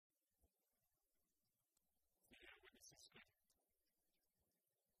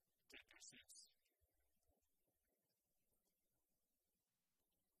sense.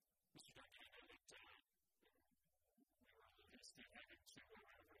 Mr. Duncan, I know that we were still having to vote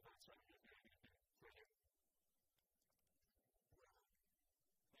on anything further. Well,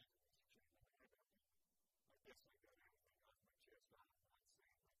 I guess I got everything off my chest all at once,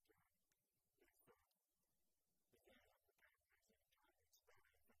 saying that if the day of the game there's any time to explain anything that I'm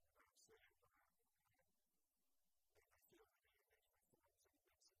saying, I feel that any of these reforms that have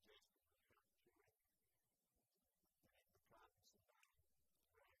been suggested would help to make the problems that I raised.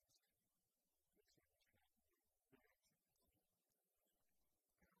 It seems to have to be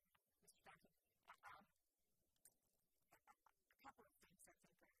very significant. Mr. Duncan, a couple of things I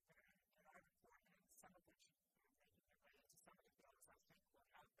think that are important, some of which are making their way into some of the bills I think will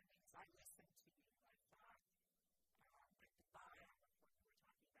help. And as I listened to you, I thought that the bottom of what you were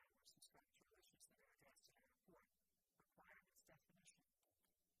talking about were some structural issues that are addressed in the report. Requirements definition.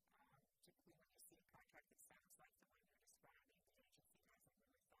 Typically when you see a contract that sounds like the one you're describing, the agency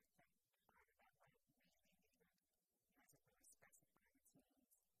hasn't really thought that hard about what it really needed. It hasn't really specified its needs.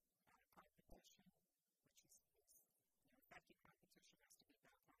 Competition, which is effective competition has to be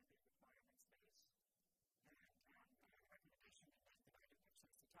built on a big requirements base. And the recommendation that I didn't have a chance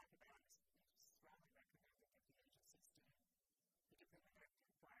to talk about is strongly recommended that the agencies do, particularly when they're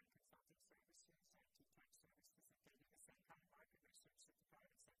requiring consulting services, IT-type services, that they do the same kind of market research that the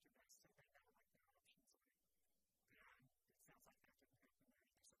private sector does, so they know what their options are. And it sounds like that didn't happen there either.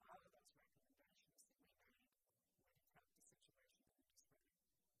 So all of those recommendations that we made would have helped the situation that we described.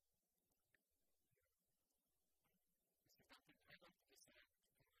 Mr. Duncan, I'd like to just add to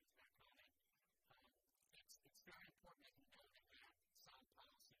that comment. It's very important that we know that some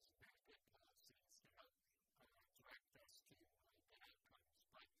policies are very good policies to help direct us to good outcomes.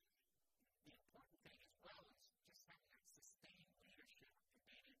 But the important thing as well is just having that sustained leadership and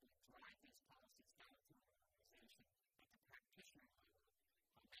being able to drive these policies down through an organization at the practitioner level,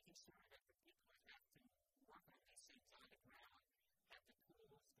 making sure that the people that have to work on these things on the ground have the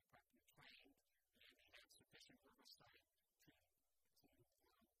tools, they're properly trained, and they have sufficient oversight to basically plan for these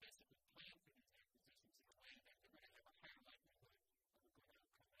acquisitions in a way that they're going to have a higher likelihood of a good outcome.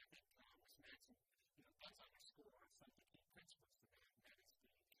 And I think Ms. Madsen, does underscore some of the key principles to that,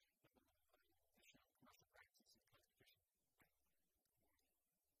 and that is the issue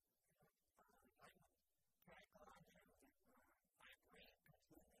of commercial practices and competition. I agree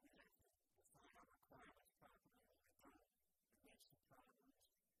completely that the final requirements properly makes the problems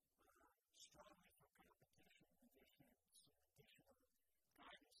strongly for competition conditions, some additional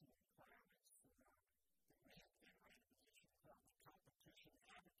guidance and requirements for the reiterated position called the competition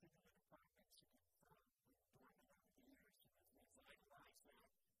advocate in the departments and we've dormant over the years and we've revitalized that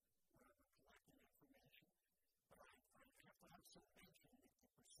we're collecting information. But I have to also mention that the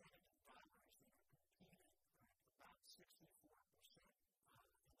percentage of dollars that are competed about 64%, and that's a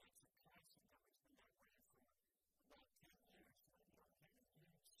constant that has been that way for about 10 years. So we don't have a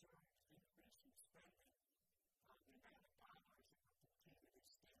huge surge increase in spending. The amount of dollars that are competed is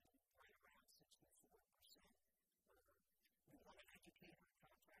staying right around 64%. We want to educate our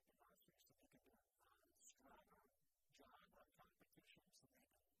contracting officers so they can do a stronger job on competition so they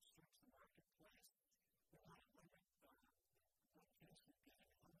can search the marketplace. We want to limit what case we get in homeland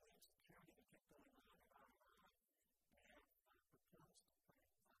security that kept going on and on and on. We have proposed to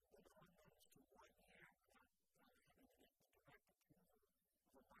put limit on those to 1 year without having to get the direct approval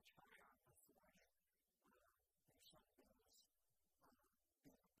of a much higher authority. There's some bills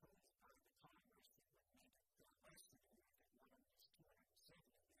being proposed by the Congress that would make it less than a year. One of them is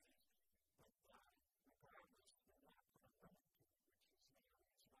 270 days. But regardless, we want to put a limit to it, which is now it's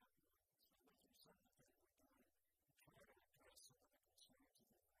not doing. So those are some of the things we're doing to try to address some of the concerns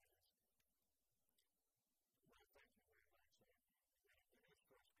that are raised. Well, thank you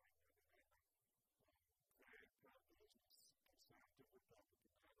very much. It is frustrating that we have a very pro-business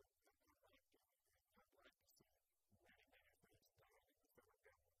conservative Republican that I'd like to see many, many things done in the federal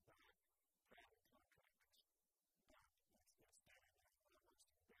government by private contractors. But it's getting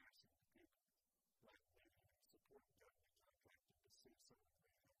almost embarrassing to people like me who support government contracting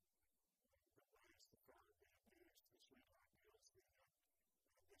to see some of the ways the federal being used to sweetheart deals,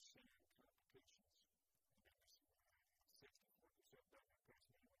 the sham competitions. 64% government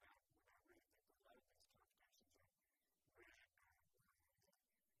personnel without really think a lot of these competitions are really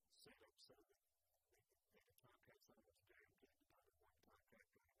set up so that the contracts are almost guaranteed to go to one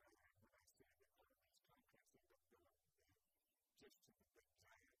contractor or another. And when I see that a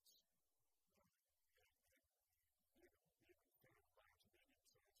lot of these contracts end up going just to the big giants,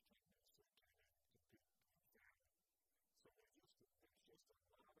 even fairly large medium-sized companies that can compete fairly. So there's just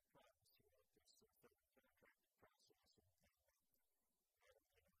a lot of problems here.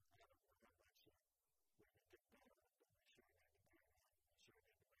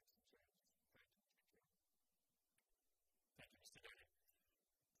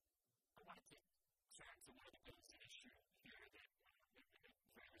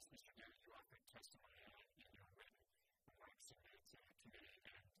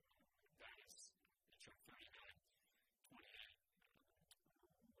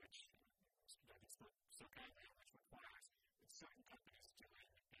 guideline which requires that certain companies doing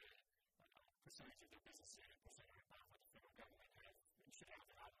a percentage of their business unit, percentage above what the federal government has, should have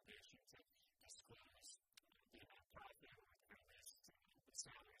an obligation to disclose the amount of profit or at least the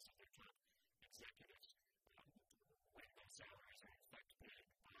salaries of their top executives when those salaries are in fact paid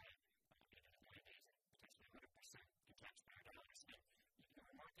by employees and potentially 100% in taxpayer dollars. And your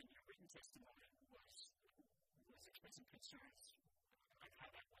remark in your written testimony was expressing concerns on how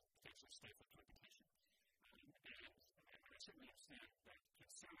that would potentially stifle competition. And I certainly understand that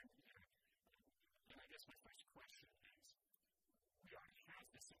concern here. And I guess my first question is, we already have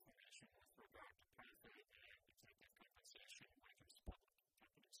this information with regard to profit and executive compensation when it comes to public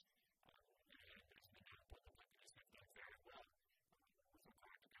companies. And as we know, public companies have done very well with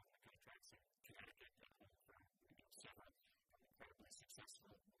regard to government contracts in Connecticut for several incredibly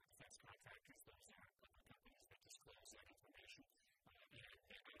successful defense contractors. Those are public companies that disclose that information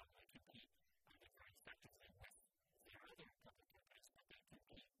and not only compete very effectively with their other public companies, but they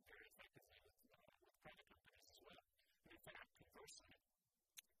compete very effectively with private companies as well. And in fact, conversely,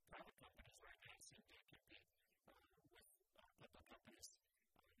 private companies right now seem to compete with public companies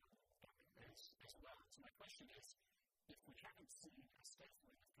as well. So my question is, if we haven't seen a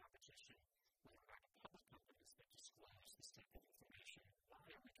stifling of competition with regard to public companies that disclose this type of information, why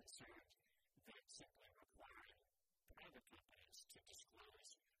are we concerned that simply requiring private companies to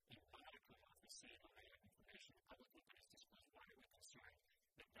disclose empirically of the same amount of information that public companies disclose? Why are we concerned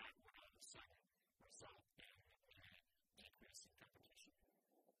that that would all of a sudden result in a decrease in competition?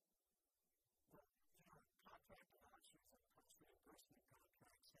 Well, contract officers and post-reimbursement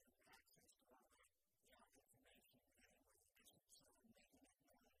contracts have access to all that information anyway. So making it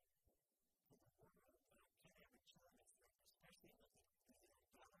known to the world can have a chilling effect, especially with the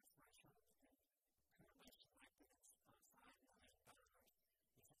dollar threshold and currently selected as $5 million.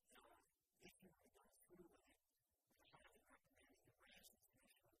 If you were to go through with it, I highly recommend that you raise the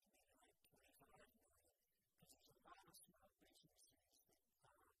threshold to maybe like $25 million, because there's a lot of small businesses that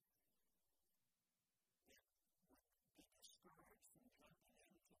would be discouraged from jumping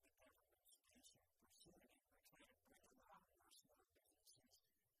into the government space and pursuing it. We're trying to bring a lot more small businesses.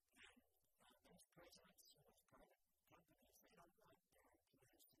 And those presidents of those private companies, they don't want their employees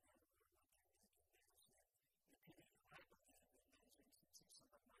to know what they're making deals with. I believe in those instances,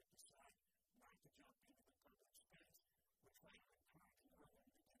 someone might decide not to jump into the public space. We're trying to encourage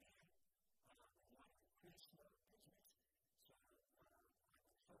more of them to get in. We want to increase small business.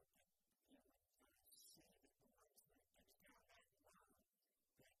 So I would hope that you would see that the ones that get down that line,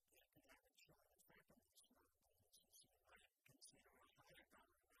 that they could have a chilling effect on these small businesses. So you might consider a higher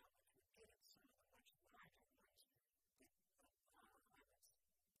dollar amount, which would get at some of the much larger ones that I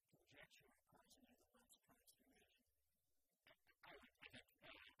was conjecturing causing you the most consternation.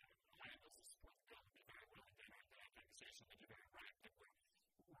 I think this is what will be very well done in that conversation, and you're very right that we're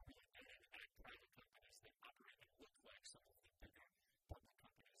looking at private companies that operate and look like some of the bigger public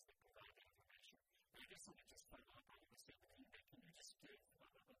companies that provide the information. But I guess let me just follow up on the statement you made. Can you just give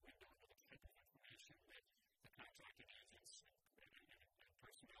a window into the type of information that the contracting agents and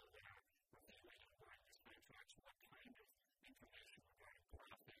personnel that are reviewing and running these contracts, what kind of information regarding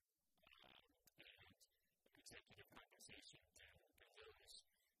profit and executive compensation do those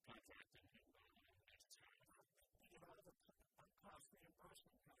contracting agents have? The cost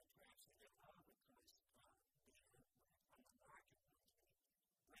reimbursement contracts that get all because on the market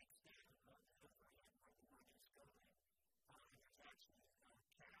breaks down on the overhead where the money's going. There's actually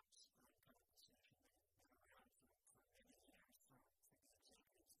caps on compensation that have been around for many years for the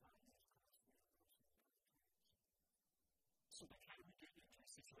executives on these cost reimbursement contracts. So then how do we get into a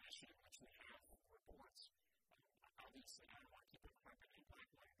situation in which we have reports? Obviously, I don't want to keep it corporate in black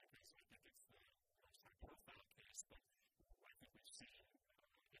because I think it's the most high-profile case, but I think we've seen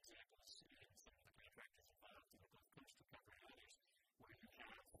examples in some of the contractors involved in the Gulf Coast recovery and others where you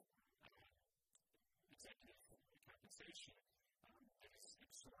have executive compensation that is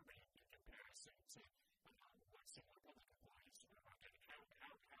exorbitant in comparison to what similar public employees are getting. How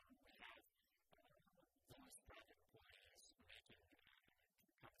do we have those private employees making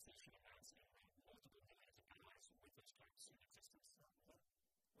compensation amounts in multiple millions of dollars with those types in existence?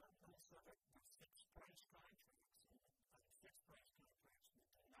 Well, most of it was fixed price contracts. Fixed price contracts we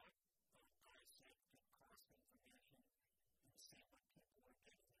do not dissect the cost information and see what people are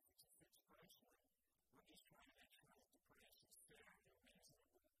getting. If it's a fixed price one, we're just trying to make sure that the price is fair and reasonable,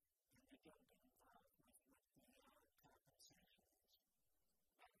 and we don't get involved with what the compensation is.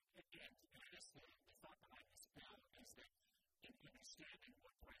 And I guess the thought behind this bill is that in understanding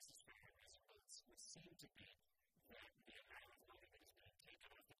what price is fair and reasonable, it would seem to be that the amount of money that is being taken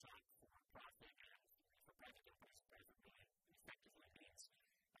off the top for profit and really effectively means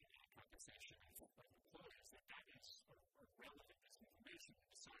compensation of employees, that is a relevant piece of information in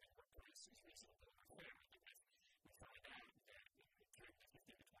deciding what price is reasonable or fair. Because we find out that the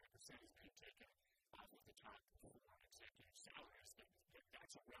 15 to 20% is being taken off of the top for executive salaries,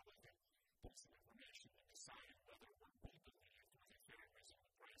 that's a relevant piece of information in deciding whether what we believe was a fair and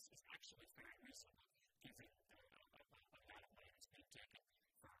reasonable price is actually fair and reasonable, given the amount of money that's being taken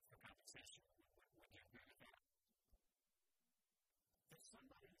for compensation. Would you agree with that? If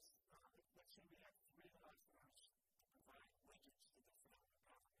somebody's, let's say we have 3 law firms to provide wages to the federal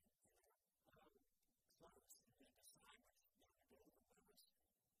government, close, and they decide which to go to the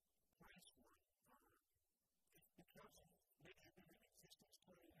lowest price one, it's because maybe they've been in existence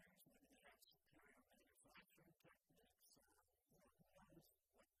 20 years, maybe they have superior manufacturing techniques, who knows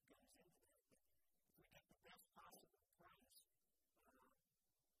what goes into that. But if we get the best possible price,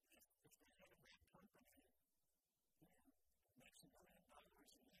 if we had a big company who makes $1 million a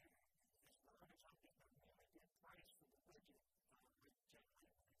year, as long as I get a really good price for the widget,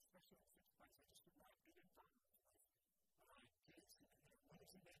 especially at fixed price, I just would not get involved with. What is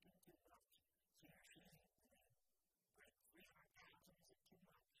he making too much? So you're saying, like, $300,000 is it too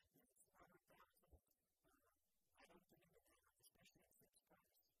much? $400,000? I don't think of that, especially at fixed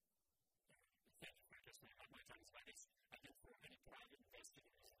price. Thank you for just my time is this. I think for any private investor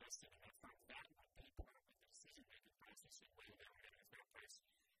who is invested in that firm, that would be part of the decision-making process and whether they're getting a fair price or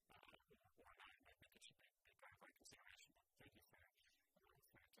not. I think it should be part of our consideration. Thank you for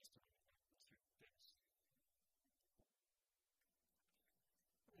your testimony, Mr. Davis.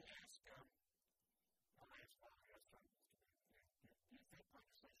 Let me ask, do you think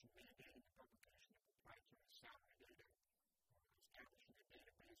legislation mandating the publication of proprietary salary data or establishing a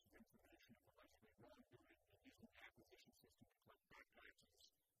database of information of allegedly wrongdoing and using the acquisition system to collect back taxes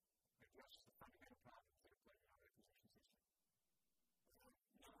addresses the fundamental problems that are plaguing our acquisition system?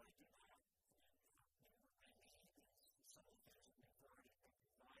 No, I do not. I mean, some of the things that we've already been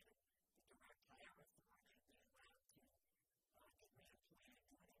provided, the direct hire authority being allowed to get rid of planning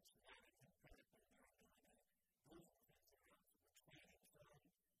earnings without an impact on their ability. Those are the things that come from the training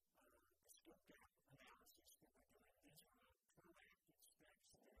fund, the scope gap analysis that we're doing. These are proactive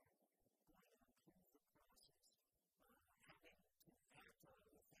steps that are going to improve the process. Having to act on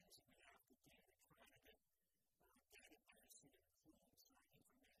the things that we have to do to try to get database that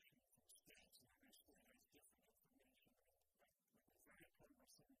includes information from states and every state has different information that would be very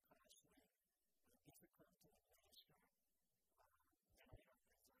cumbersome, costly, difficult to administer.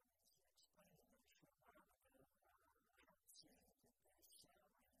 As I was explaining a short while ago, I don't see that there's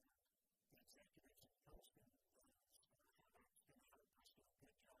salary the executives and posting things have helped us do a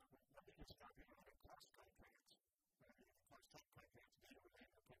good job. Let me just talk about the cost contracts. The cost contracts data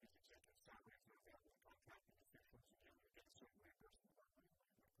related to public executive salaries are available to contracting officials and you get a certain reimbursement.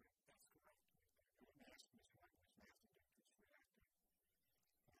 That's correct. Let me ask Mr. White, Ms. Matson,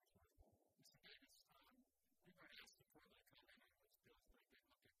 to just react to Mr. Davis, we were asked to formally comment on those bills, but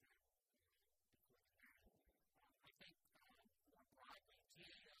I did look at them before the meeting. I think more broadly,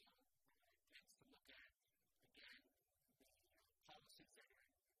 TA tends to look at, again, the policies that are in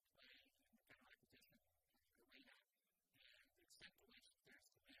play in the federal acquisition arena and the extent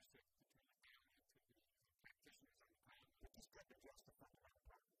to which there's the leadership to drill it down into the practitioners on the ground. But just got to address the fundamental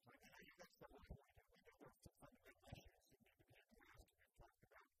problems. I mean, that's the whole point. We know there are some fundamental issues that need to be addressed. We've talked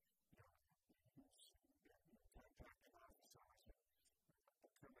about, who's contracting officers and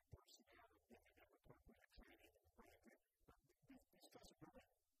procurement personnel and giving them appropriate training and planning. But these guys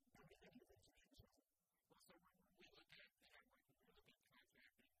are really any of these issues. Well, so when we look at contracting,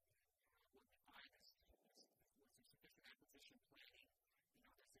 what we find is with the sufficient acquisition planning,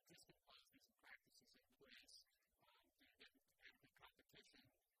 there's existing policies and practices in place to get adequate competition,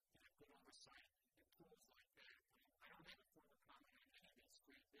 to have good oversight, and tools like that. I don't have a formal comment on any of these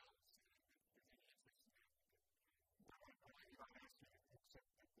great bills. If there's any interest in that. No, I'm not asking you, except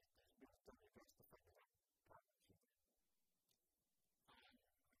that these bills don't address the fundamental problems.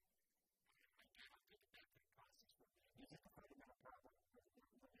 I cannot take it back to the process for me. Is it the fundamental problem?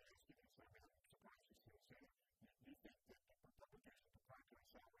 Let me ask you this. I'm surprised you still say it. Do you think that the publication of proprietary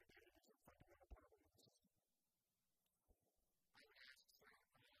salary data is a fundamental problem of the system? I would ask, sir,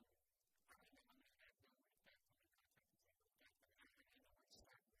 I mean,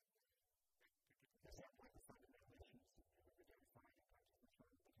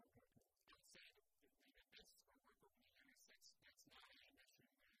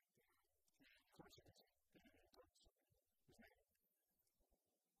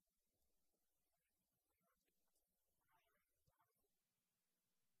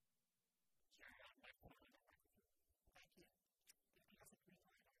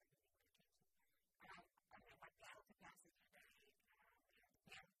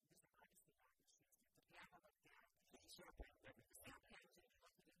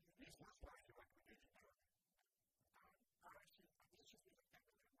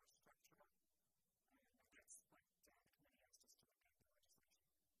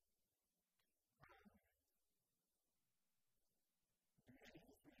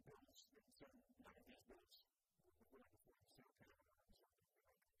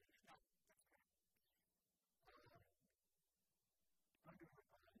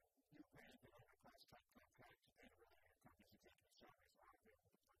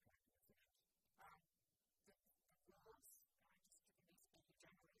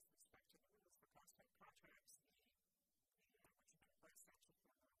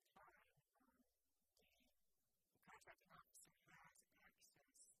 contracting officer has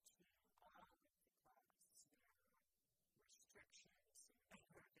access to all of the clauses. There are restrictions and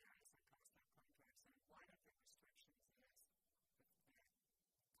other areas that cost that contracts, and one of the restrictions is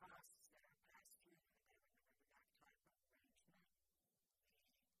the costs that are passed through the agreement under that type of arrangement, the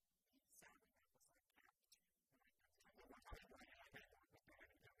salary levels are capped. I don't know what I'm going to do with that,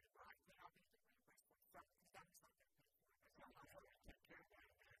 but I'll be reimbursed for some things like that. That's not how I take care of that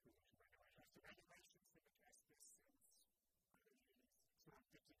in the acquisition regulations. The regulations that address this since other years. So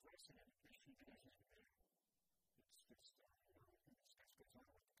it's addressing an issue that isn't new. It's just, we can discuss what's on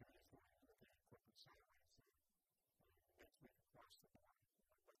with the guys going to look at corporate salaries. That's been across the board.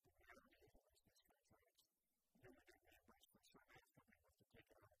 What the reality is with these contracts. Then we get reimbursed for certain outcome and have to take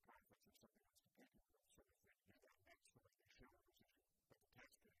it out of profits or something else to take it with. So if they do that next for like the shareholders issue, but the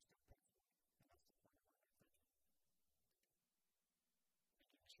taxpayers don't pay for it. And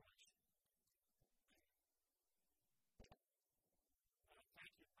that's the point of what I'm thinking.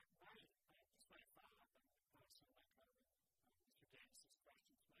 Thank you, Ms. Rice. Thank you. I just want to follow up on also like Mr. Davis's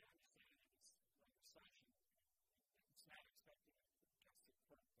questions. My understanding is legislation, it's not expected to just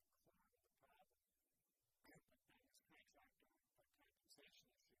support the core of the problem. But then this contract or compensation issue, testimony from Mr.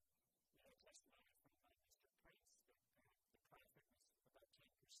 Prince that the profit was about 10%.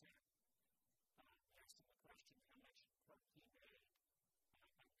 We asked him the question, how much quote he made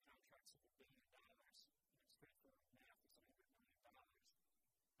on contracts of $1 billion. Straightforward math is $100 million.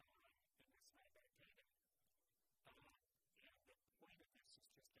 And that's not that data. And the point of this is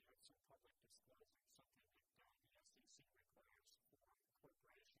just to have some public disclosure, something that the SEC requires for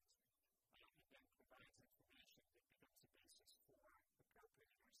corporations. It then provides information that becomes a basis for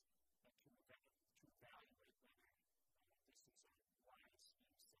appropriators to evaluate whether this is a wise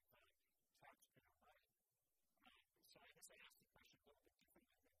use of taxpayer money. So I guess I asked the question a little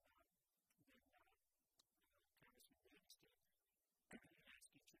bit differently than Congressman Davis did. And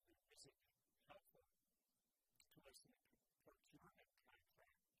asked each of you, is it helpful to us in the procurement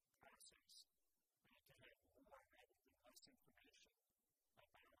contract process to have more rather than less information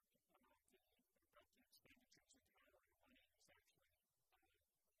about the expenditures and how the money is actually being spent?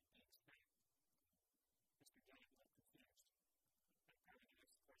 Mr. Davis, I'm confused. I'm probably going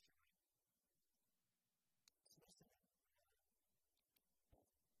to ask the question right.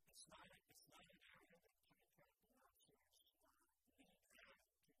 It's not an area that contract officers need to have to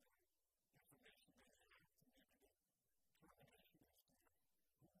the information they have to make a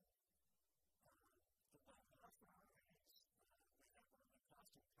determination as to who the local authorities the cost of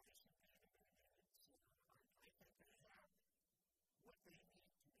price and payment. So I think they have what they need to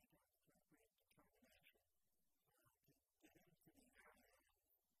make an appropriate determination to get into the area of the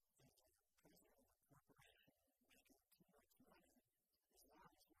president of the corporation making too much money as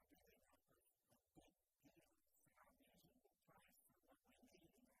long as we're getting a good deal for our reasonable price for what we need in order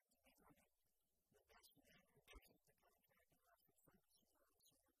to determine the best manner of the contracting officer focuses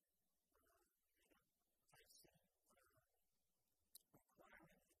on. So I see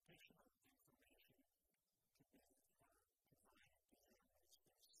requiring additional information to be provided to them is something that they don't need. It's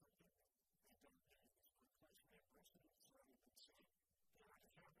one place reimbursement has already been said. They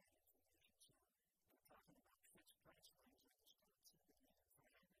already have that information. So we're talking about fixed price lines at this time, so they need to find out that information.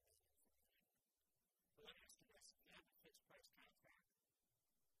 But let me ask you this. If you have a fixed price contract and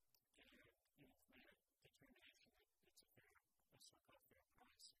you've made a determination that it's a fair, a so-called fair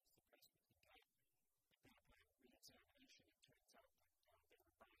price, it's the price we can get, but then upon re-examination, it turns out that they were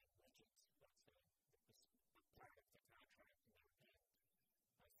buying widgets, let's say, a part of the contract, and they were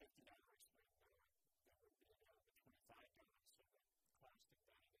paying $50 when they would be available $25, so the cost of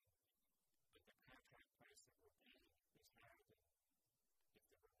buying it. But the contract price that we're paying is higher than if there were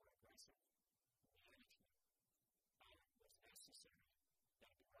more aggressive management was necessary. That would be all of the information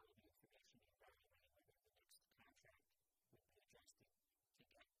you evaluating whether the next contract would be adjusted to get the widgets at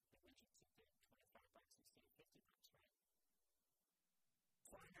 $25 instead of $50, right?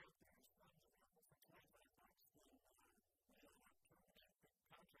 Find out there's funds available for $25, then we don't have to terminate the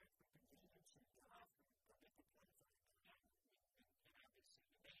contract for convenience.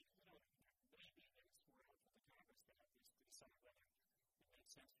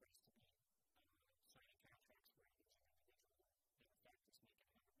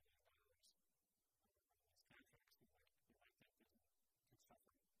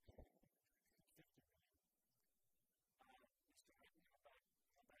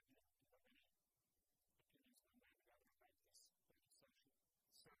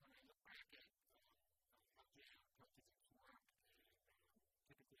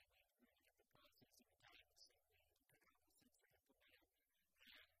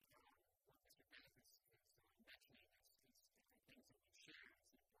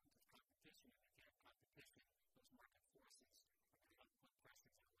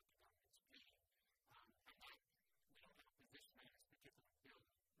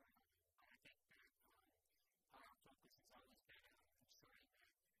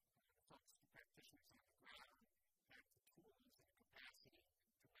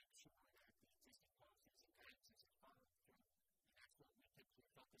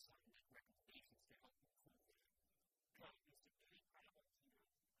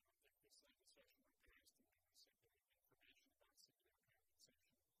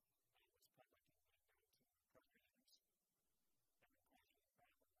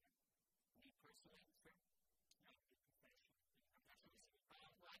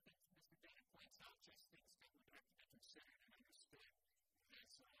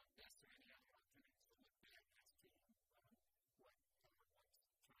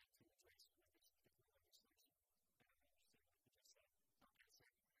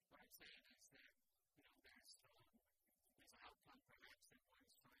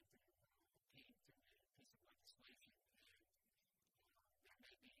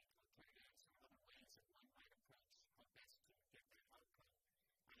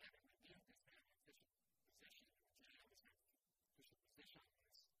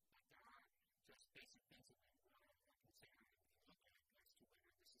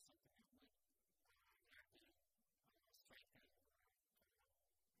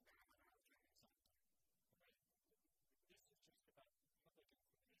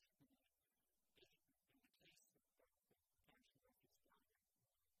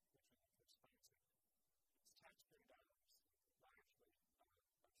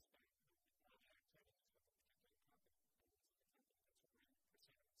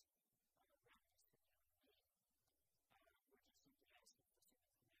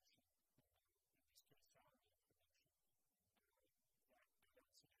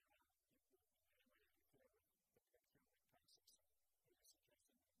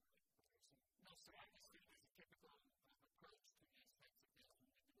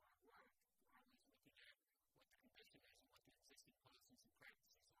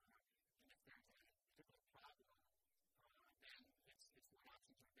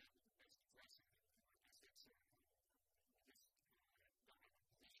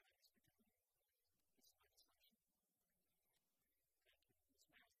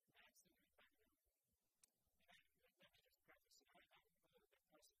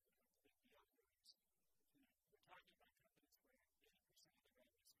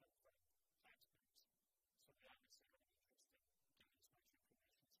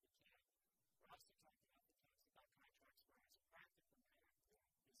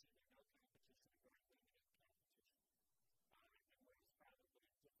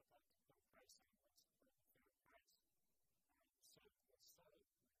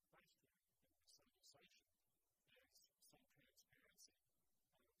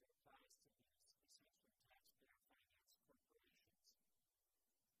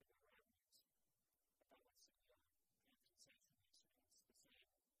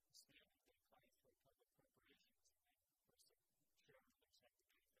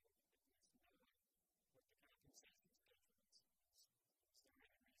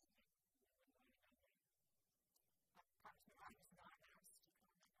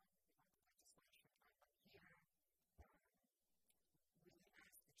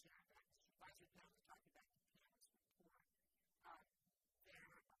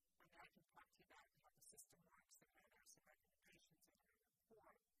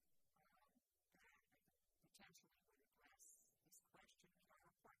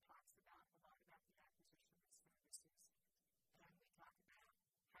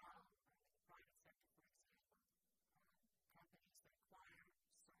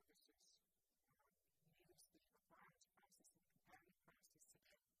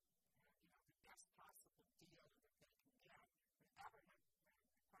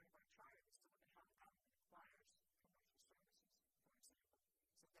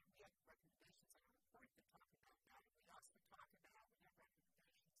 we talk about that. We also talk about, we have recommendations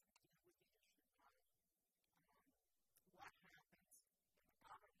that deal with the issue of what happens in the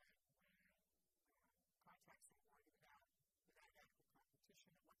government when contracts are awarded without adequate competition, and what kinds of data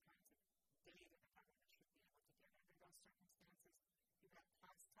the government should be able to get under those circumstances. You have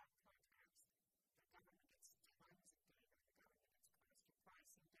cost-type contracts. The government gets tons of data. The government gets cost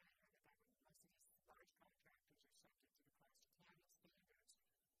of pricing data. The government, most of these large contractors are subject to the cost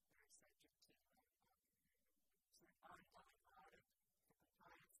accounting standards. They're subject to sort of ongoing audit for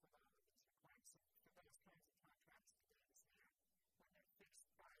compliance with all of these requirements. For those kinds of contracts, the data is there. When they're fixed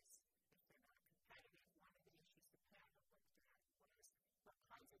price, if they're not competitive, one of the issues the panel looked at was what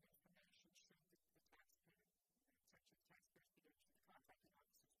kinds of information should the taxpayer, such as taxpayers be able to the contracting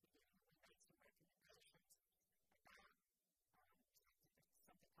officers be able to make some recommendations about something called other than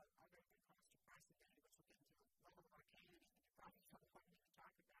cost of pricing data, which will get into a level of arcade and you probably don't want me to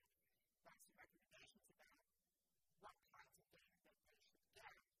talk about. But some recommendations about what kinds of data that they should get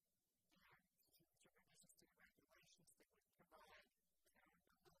and some revisions to the regulations that would provide a little more detail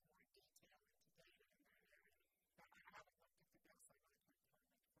into data in that area. But I haven't looked at the bill, so I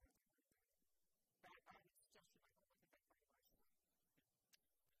really can't comment further on that. But I would suggest you might look at that pretty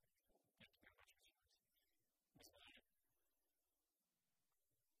wisely. Thank you very much, Mr. Lewis. Ms. Bennett.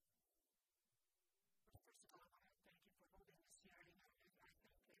 First of all, I want to thank you for holding this hearing. I think that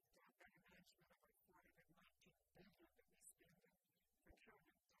better management of our $419 billion that we spend in procurement is really important.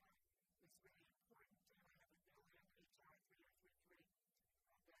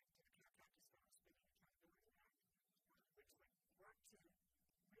 And I have a bill in HR 3033 that the Contractors Federal Spending Accountability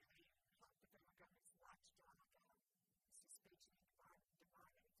Act, which would work to really help the federal government's watchdog suspension and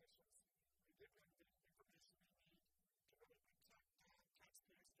debarment officials. We give them the information they need to really protect taxpayers' dollars in a better way. And I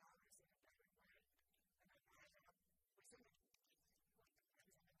was in another hearing that we had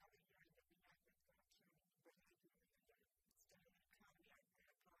with Chairman Bernard in the State of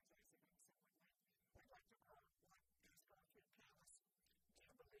the Economy. I apologize again someone I'd like to know what these Gulfport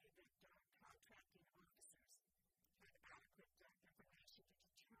panelists do believe that contracting officers have adequate information to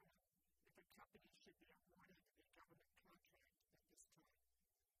determine if a company should be awarded a government contract at this time.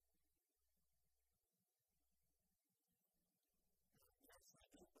 Yes, I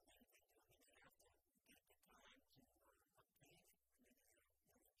do believe that they have to get the time to obtain it. I mean, keeping in mind,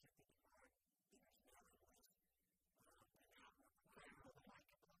 there's never was without requiring a like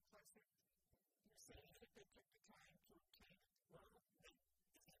a little closer. You're saying that they took the time to obtain it. Well,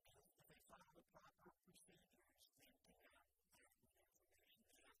 if they follow the proper procedures, then they have adequate information.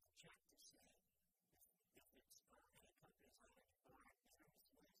 They have to check to see if it's any companies on it or is suspended.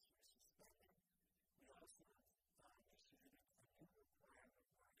 We also initiated a new requirement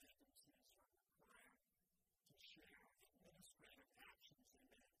where agencies are required to share administrative actions they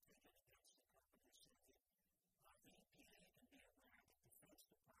may have taken against the company so that the EPA can be aware that the Defense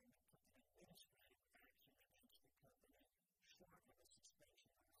Department took an administrative action against the company short of a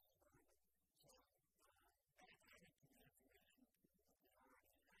suspension of employment. So that added to the information that they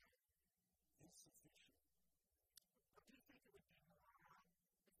already have is sufficient. But do you think it would be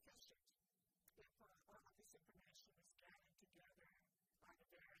more efficient if all of this information was gathered together by the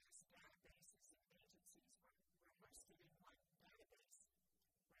various databases and agencies were hosted in one database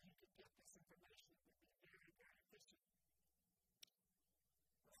where you could get this information? It would be very, very efficient.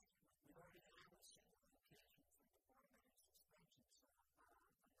 Well, we already have a single location for department and suspension, so I'm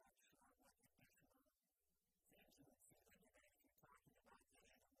not sure what additional things you would fit into that if you're talking about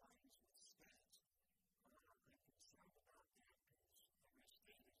getting alliance with states. I'm concerned about that because every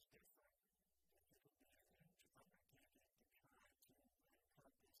state is different. It would be a huge undertaking to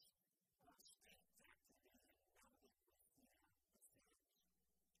try to encompass state activity and meld it with the feds.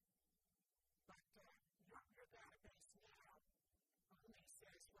 But your database now only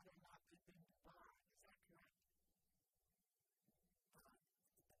says whether or not they've been debarred. Is that correct?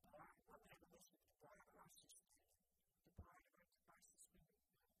 Debarred? Well, we have a list of debarred or suspended. Debarred or suspended.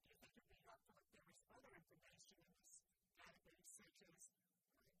 Do you think it would be helpful if there was other information in this database, such as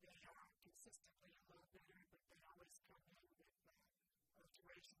they are consistently a little better, but they always come in with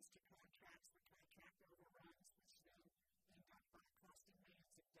alterations to contracts, the contract overruns, which then end up costing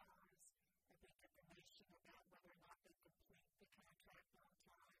millions of dollars. I think information about whether or not they complete the contract on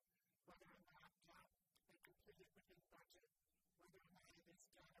time, whether or not they complete it within budget, whether or not it is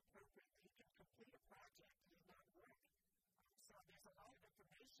done appropriately. You can complete a project and not work. So there's a lot of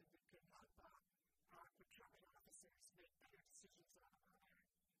information that could help our procurement officers make better decisions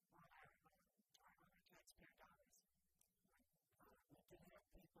on our taxpayer dollars. We can help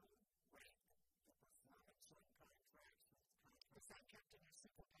people rate the performance of contracts with contracts. Is that kept in a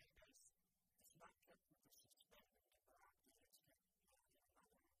simple database? It's not kept with the suspended the instant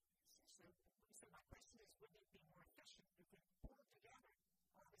So my question is, wouldn't it be more efficient if we pulled together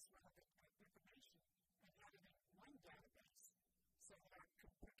all this relevant information and had it in one database so that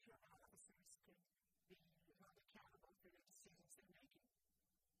procurement officers could be held accountable for the decisions they're making?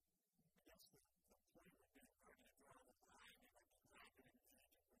 Yes, the point would be already to draw the line and like the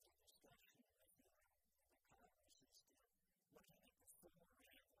grabbing with the discussion of the Congress is looking at the full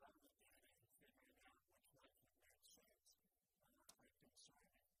array of relevant data and figuring out which ones would make sense. I've been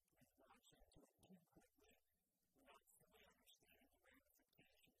sorry with launching to it too quickly without fully understanding the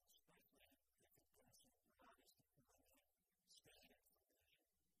ramifications, especially if it doesn't allow us to provide state information.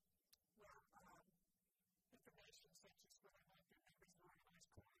 Well, information such as what I like to remember is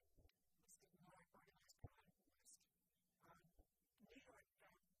organized crime. Listed in the organized crime list. New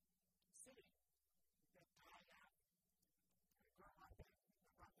York City, that I grew up in, the rough and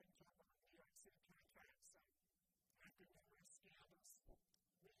tumble of New York City contracts, after numerous scandals,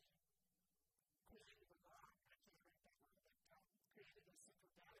 we created a law, actually that created a central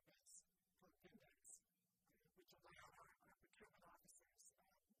database for index, which allowed our procurement officers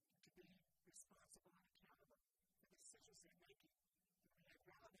to be responsible and accountable for the decisions they're making. We had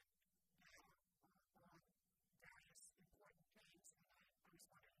relevant data on various important things, and I was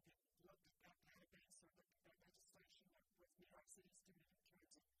wondering if you looked at that database or looked at that legislation with New York City's doing in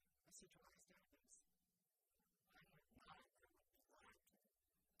terms of a centralized database. I would be glad to.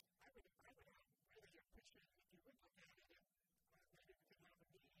 I would really appreciate it if you would look at it and maybe we could have a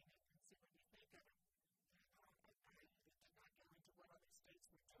meeting and see what you think of it. I did not go into what other states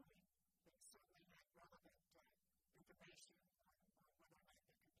were doing, but certainly had relevant information on whether or not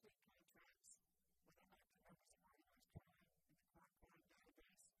they complete contracts, whether or not the numbers of organized crime in the court crime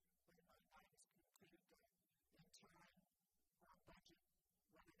database, whether or not it was completed in time or on budget,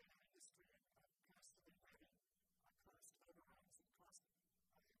 whether they had a history of constantly having cost overruns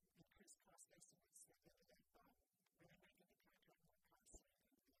and increased cost estimates that really making the contract more costly and really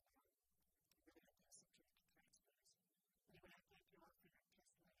aggressive to the taxpayers. Anyway, I thank you all for your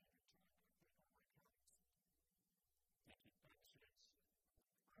testimony and your time, and I thank all my colleagues. Thank you, Dr. Schmitz.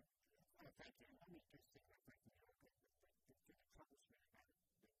 Thank you. Let me just say real quick, the thing that troubles me about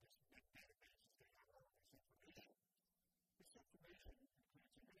this big database is they have all of this information. This information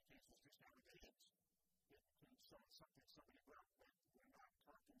includes, in many cases, just allegations. It includes something somebody wrote, but we're not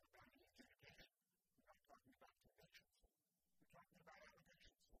talking about any adjudication. We're not talking about convictions. We're talking about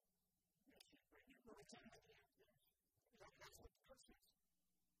allegations. Yes, you bring your words in with you. That's what the person is.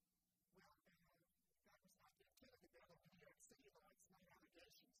 Well, that was not the intent of the bill in the New York City law. It's not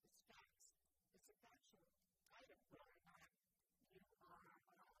allegations. It's facts. It's a factual item whether or not you are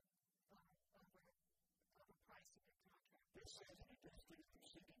overpricing your contract. This says an administrative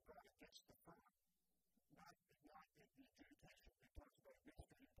proceeding brought against the firm. Not in the adjudication. It talks about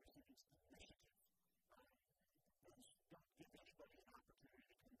administrative proceedings initiative. Those don't give anybody an opportunity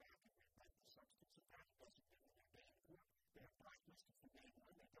to come back and rebut the substance of that. It doesn't give them a day in court. They have blacklisted from day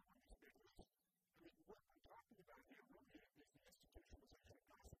one. They don't want these big lists. I mean, what we're talking about here really is the institutionalization of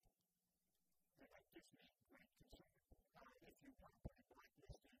gossip. And that gives me great concern. If you want to put a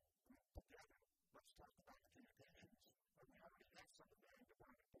blacklisting group together, let's talk about adjudications. We already have some of that in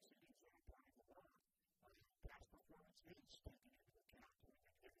department proceedings that are part of the law. Past performance is taken into account and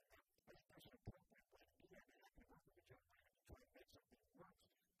given that. I think there's an appropriate way to do that. And I can work with the general manager to try to make something work,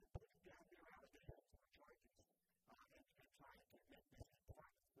 to put it down their allegations or charges, and try to make this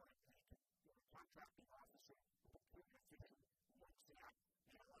important for a contracting officer, a procurement official who looks at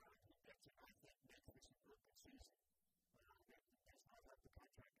who gets it, I think makes this a good season. That's not like the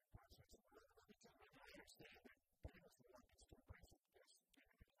contracting process. Let me tell you, I understand that there was reluctance to embrace it.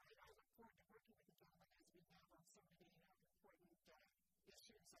 Yes, I look forward to working with the gentleman as we have on so many important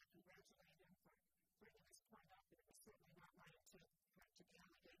issues. I congratulate him for bringing this point up. It was certainly not my intent to be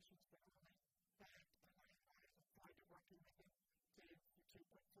allegations, but only fact. And I look forward to working with him to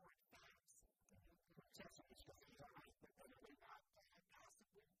put forward facts. It's all right, but whether or not gossip,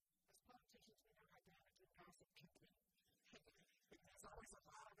 as politicians, we know how damaging gossip can be. There's always a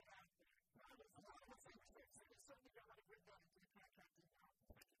lot of it out there. There's a lot of it out there. So we certainly don't want to bring that into the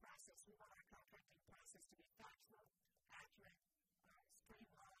contracting process. We want our contracting process to be factual, accurate,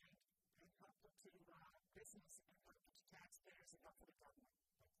 streamlined, and helpful to business and helpful to taxpayers and helpful to government.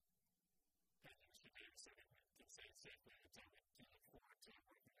 Thank you, Mr. Davis. I think we can say it safely and to look forward to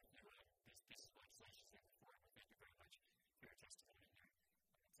working with you on this legislation moving forward. Thank you very much for your testimony here today.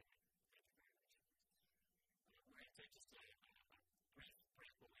 Thank you very much. We're going to take just a brief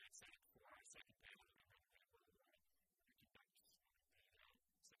break. We'll set it for our second panel, and then we'll conduct the second panel.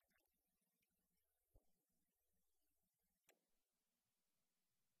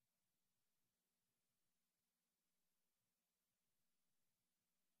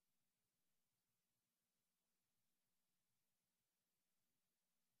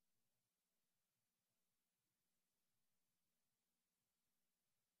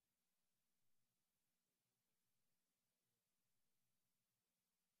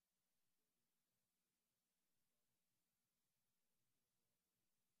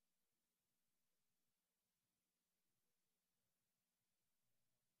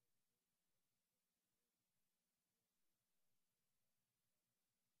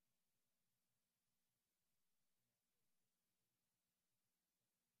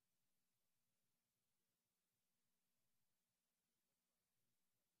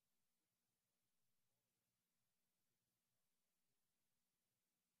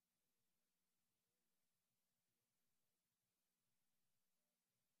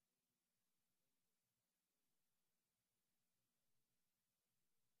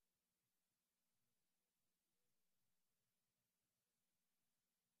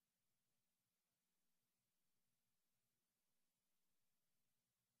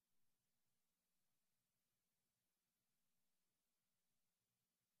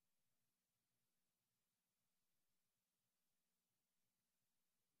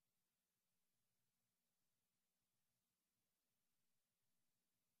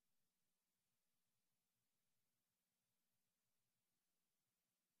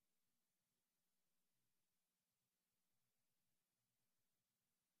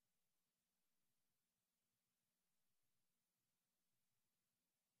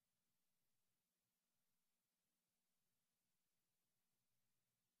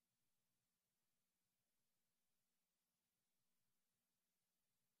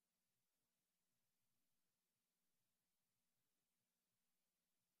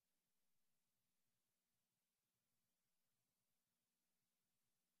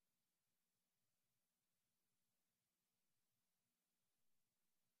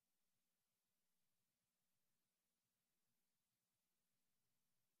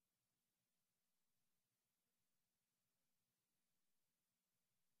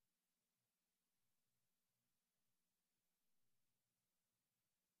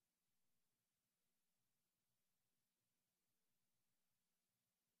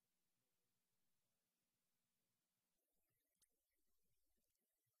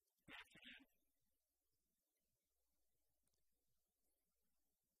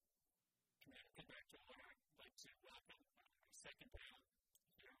 come back to what I'd like to welcome our second panel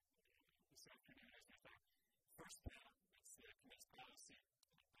here this afternoon as with our first panel. It's the committee's policy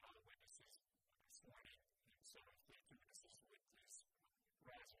on witnesses sworn in. And so if the witnesses would please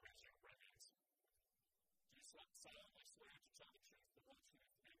rise and raise your right hands. Do you solemnly swear to tell the truth, the whole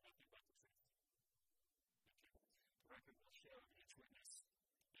truth, and nothing but the truth? Thank you. The record will show each witness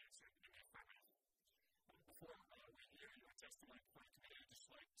answered in the affirmative. Before we hear your testimony before the committee, I'd just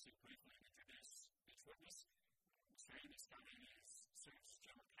like to briefly introduce each witness. Mr. Amy Scully serves as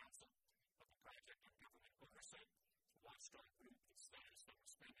General Counsel of the Project on Government Oversight, a watchdog group that studies federal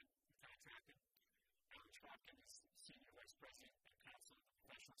spending and contracting. Alan Trotkin is Senior Vice President and Counsel of the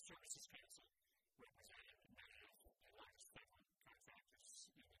Professional Services Council, representing many of the largest federal contractors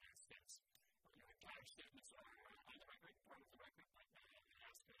in the United States. Your entire statements are on the record, part of the record, but I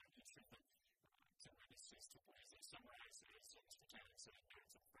ask each of them to witnesses to please summarize as Mr. Taylor said during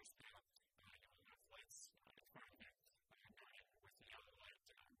the first panel. You will have lights in front of you, noting with the yellow light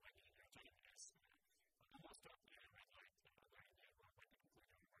when your time is almost up, and the red light letting you know when to complete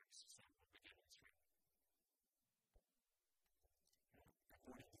your remarks. So we'll begin with you. Good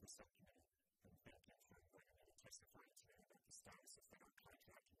morning to the subcommittee, and thank you for inviting me to testify today about the status of federal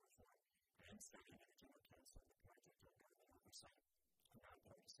contracting reform. I am serving as General Counsel of the Project on Government Oversight, a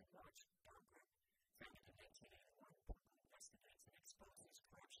nonpartisan watchdog group founded in 1981 that investigates and exposes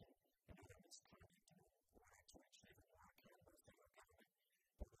corruption and other misconduct in order to achieve a more accountable federal government.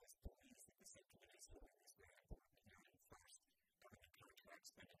 Both believes that the subcommittee is holding this very important hearing. First, government contract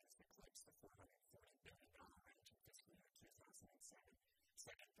spending has eclipsed the $440 billion range in fiscal year 2007.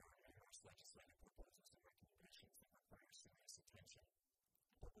 Second, there are numerous legislative proposals and recommendations that require serious attention.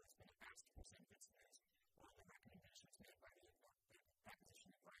 The board has been asked to present its views on the recommendations made by the Acquisition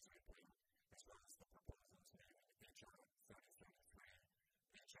Advisory Board, as well as the proposals made in H.R. 3033,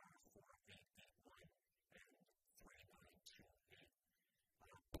 H.R. 4881, and 3928.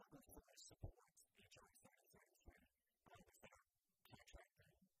 Public fully supports H.R. 3033 by the Federal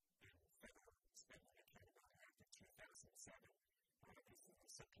Contracting and Federal Spending Accountability Act of 2007. This is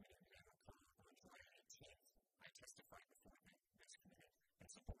the subcommittee met on July 18th. I testified before this committee and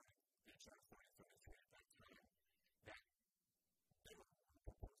supported H.R. 3033 at that time. That bill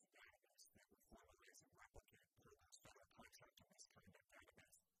proposed a database that would formalize and replicate Bureau's federal contractor misconduct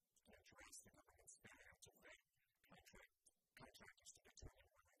database to address the government's failure to rate contractors to determine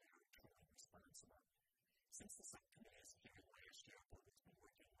whether they are truly responsible. Since the subcommittee's hearing last year, Bureau has been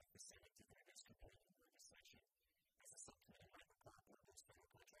working with the Senate to introduce companion legislation. As the subcommittee might recall, Bureau's federal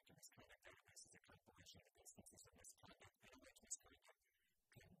contractor misconduct database is a compilation of instances of misconduct and alleged misconduct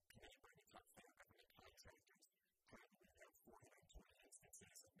committed by the top federal government contractors. Currently, there are 420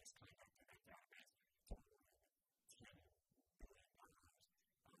 instances of misconduct in that database, totaling $10 billion.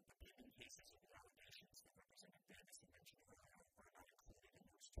 The pending cases of the allegations that Representative Davis had mentioned earlier are not included in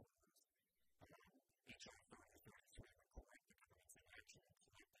those totals. H.R. 3033 would correct the government's inaction in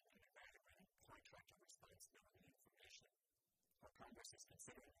collecting and evaluating contractor responsibility information. Congress is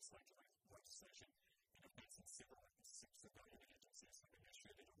considering this legislation in defense and civilian agencies have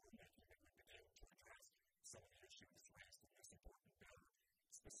initiated a rulemaking that would begin to address some of the issues raised in this important bill,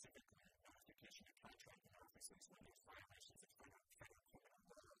 specifically notification of contracting officers when there's violations of federal criminal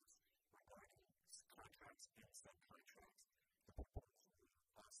laws regarding contracts and subcontracts. The proposal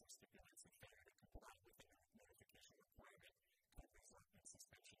also stipulates a failure to comply with the notification requirement could result in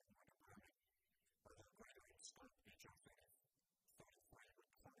suspension or debarment. Although greater in scope, H.R. 3033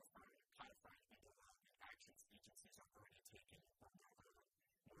 would codify into law the actions agencies are already taking or will own.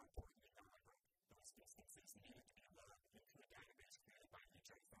 More importantly, however, those instances needed to be logged into a database created by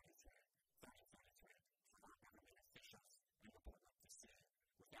H.R. 3033 for our government officials and the public to see.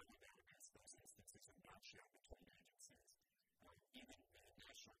 Without the database, those instances are not shared between agencies. Even the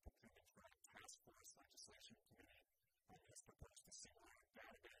National Procurement Task Force Legislation Committee has proposed a similar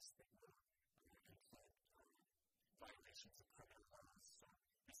database that will include violations of criminal laws. So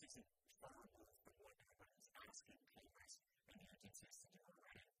this isn't far removed from what everybody is asking Congress and the agencies to do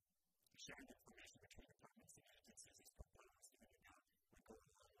already. Sharing information between departments and agencies is proposed, and we go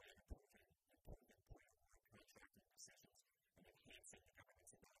a long way in improving employer-employee contracting decisions and enhancing the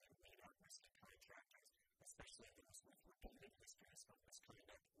government's ability to weed out risky contractors, especially those with repeated histories of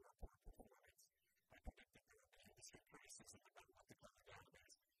misconduct or poor performance. I predict that there will be industry criticism about what to call a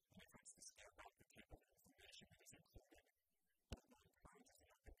database, and efforts to scale back the table of information that is included. But mankind is an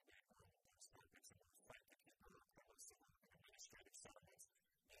open debate on those topics and will fight to keep our fellow civil and administrative settlements,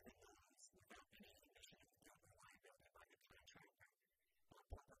 even those without any admission of the liability by the contractor. Our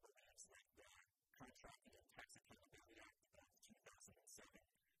partner believes that the Contracting and Tax Accountability Act of 2007,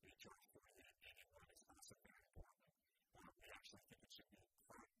 H.R.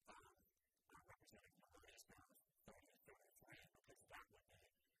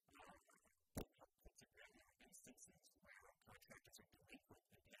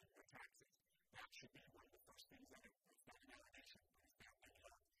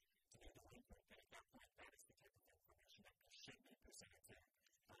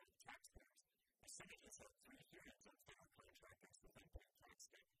 Senate has held 3 hearings on federal contractors with input tax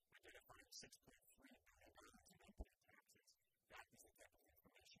that identified $6.3 billion in input taxes. That is the type of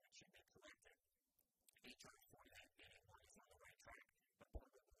information that should be collected. HR 4881 is on the right track, but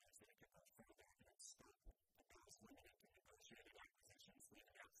Barbara believes that it could go further in its scope. The bill is limited to negotiated acquisitions,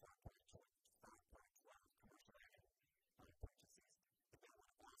 leaving out 5.12 commercial item purchases. The bill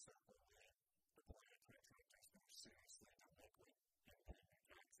would also only require contractors who are seriously delinquent in paying their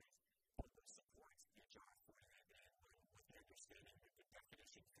taxes. Barbara supports HR 4881 with the understanding that the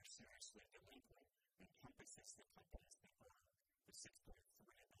definition for seriously delinquent encompasses the companies that owe the $6.3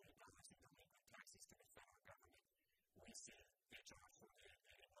 billion in delinquent taxes to the federal government. We see HR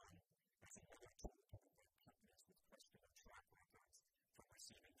 4881 as another tool to prevent companies with questionable track records from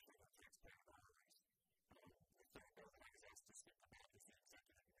receiving federal taxpayer dollars. The third bill that I was asked to speak about is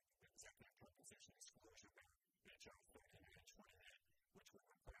the executive compensation disclosure bill, HR 4928, which would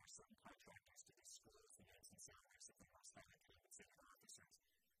require some contractors to disclose the names and salaries of the most highly compensated officers.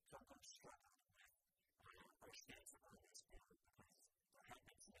 Congress struggled with our stance on this bill because there have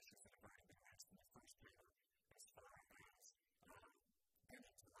been some issues that have already been raised in the first paper as far as getting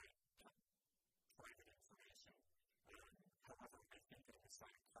to private information. However, I think that the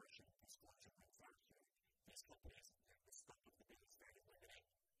side of caution disclosure wins out here. These companies, the scope of the bill is very limited.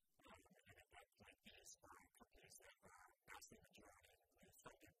 And in fact, like these are companies that are vastly majority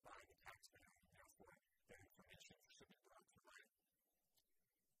funded by the taxpayer, and therefore their information should be brought to light.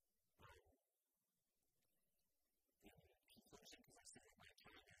 In conclusion, because I see that my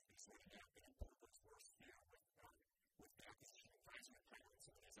time is running out, the important work here with the acquisition advisory panel and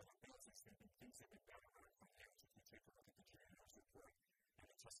some of these other bills, I think things have been better for years. If you take a look at the GAO's report and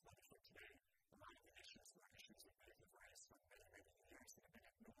the testimony for today, a lot of the issues were issues that may have raised for many, many years that have been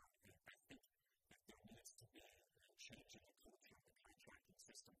ignored. And I think that there needs to be a change in the culture of the contracting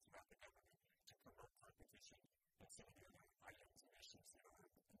system throughout the government to promote competition and some of the other items and issues that are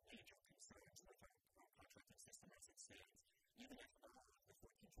major concerns with our contracting system as it stands. Even if the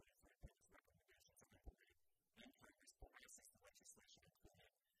 1423 pages recommendations are implemented and Congress passes the legislation included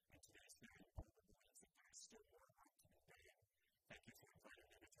in today's hearing, Barbara believes that there is still more work to be done. Thank you for inviting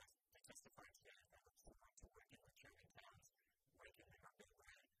me to testify today. I look forward to working with Chairman Towns, working with our bill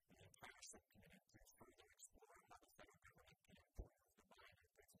and the entire subcommittee to further explore how the federal government can improve the buying of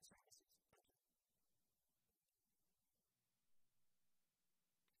goods and services. Thank you.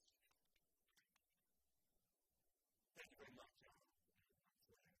 Thank you very much.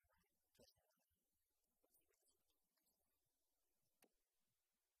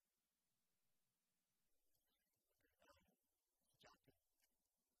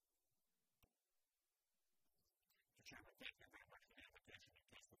 Chairman, thank you very much for the invitation to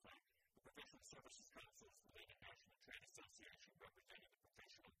testify. The Professional Services Council's related National Trade Association representing the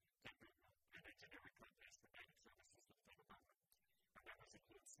professional, technical, and engineering companies providing services to the federal government. Our members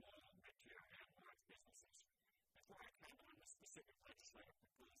include small, mid-tier, and large businesses. Before I comment on the specific legislative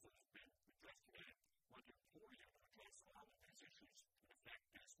proposals being addressed today, I want to implore you to address all of these issues in a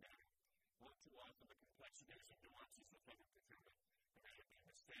fact-based manner. All too often, the complexities and nuances of federal procurement have either been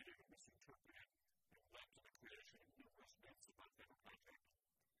misstated or misinterpreted and led to the creation of numerous myths about federal contracting.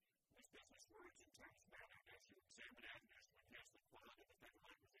 These business words and terms matter as you examine avenues to enhance the quality of the federal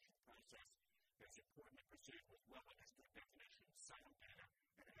acquisition process. It is important to proceed with well-understood definitions, sound data,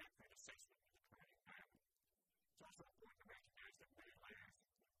 and an accurate assessment of the current environment. It's also important to recognize that many layers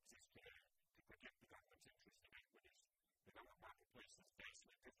exist today to protect the government's interest in equities. The government marketplace is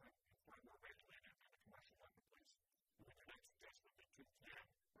vastly different and far more regulated than the commercial marketplace. And we do not suggest that the two can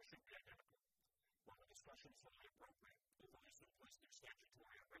or should be identical. While the discussion is not appropriate, overly simplistic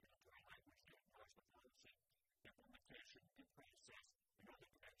statutory or regulatory language ignores the policy, implementation, due process, and other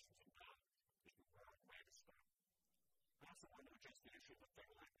dimensions of law is the wrong way to start. I also want to address the issue of the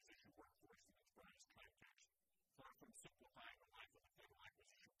federal acquisition workforce in its broadest context. Far from simplifying the life of the federal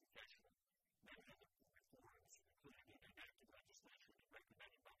acquisition professional, many of the reforms, including the enacted legislation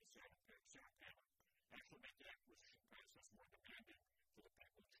recommended by the Senate panel, actually make the acquisition process more demanding for the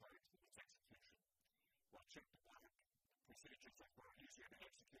people charged with its execution. While check-the-block procedures are far easier to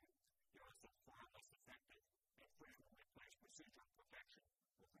execute, they're also far less effective and frequently replace procedural perfection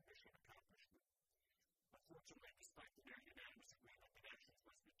with mission accomplishment. Unfortunately, despite the near unanimous agreement that actions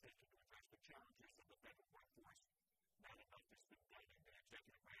must be taken to address the challenges of the federal workforce, not enough has been done in the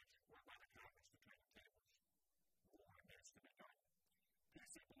executive branch or by the Congress to turn the tables. More needs to be done.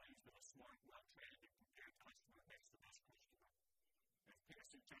 PC believes that a smart, well-trained, and prepared customer makes the best customer. As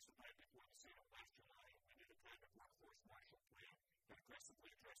PSC testified before the Senate last July, we need a private workforce Marshall Plan that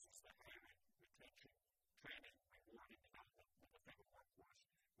aggressively addresses the hiring, retention, training, reward, and development of the federal workforce.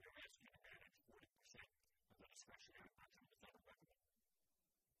 We are asking to manage 40%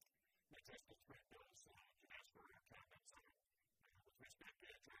 address the three bills you asked for your comments on. With respect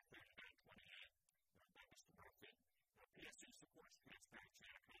to H.R. 3928 by Mr. Murphy, PSC supports transparency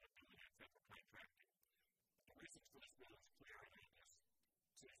and accountability in federal contracting. The reasons for this bill is clear and obvious.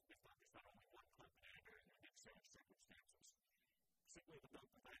 It seems to be focused on only one company under unique set of circumstances. Simply, the bill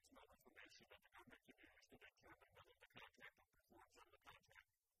provides no information that the government can use to determine whether the contractor performs under the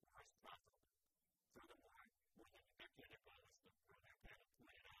contract or is profitable. Furthermore, more than a decade ago, as the earlier panel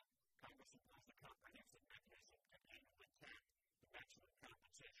pointed out, Congress imposed a comprehensive mechanism to annually cap the maximum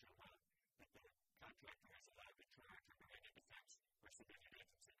compensation amount that the contractor is allowed to charge under any defense or civilian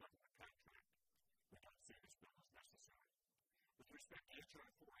agency government contract. We don't see this bill as necessary. With respect to H.R.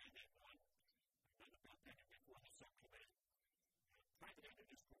 4881, and the bill pending before the subcommittee, private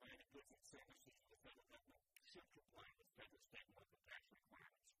entities providing goods and services to the federal government should comply with federal, state, and local tax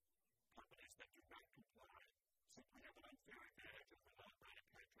requirements. Companies that do not comply simply have an unfair advantage over law-abiding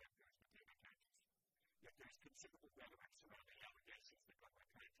contractors to pay their taxes. Yet there is considerable rhetoric surrounding allegations that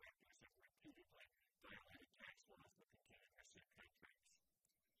government contractors have repeatedly violated tax laws for continuing to receive contracts.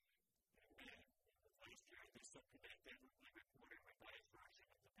 In May of last year, this subcommittee favorably reported a revised version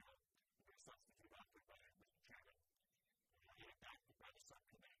of the bill under a substitute offered by Mr. Chairman. And adopted by the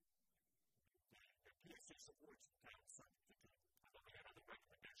subcommittee. The PSC supports the town substitute, although they had other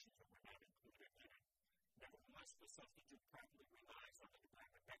recommendations that were not included in it. Nevertheless, the substitute properly relies on the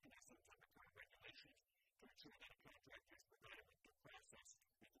department mechanisms and the current regulations to ensure that a contractor is provided with due process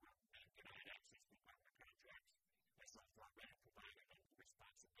before being denied access to government contracts. As also already provided under the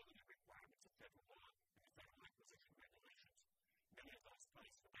responsibility requirements of federal law and the federal acquisition regulations. Many of those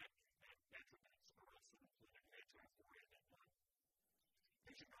place for that attributes are also included in H.R. 4881.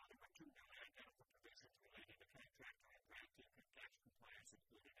 As you know, there were two newly identified provisions relating to contractor and grantee tax compliance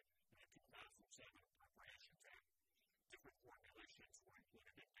included in the 2007 Appropriations Act. Different formulations were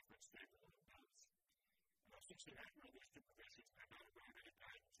included in different standalone bills. Since the enactment of these two provisions, there are not any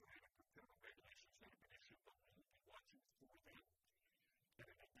guidance or any procurement regulations that have been issued, but we will be watching for them. And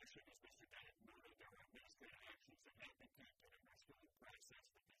in addition, as Mr. Bennett noted, there are administrative actions that have been taken in the still in process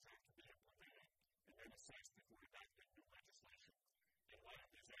that deserve to be implemented and then assessed before adopting new legislation. In light of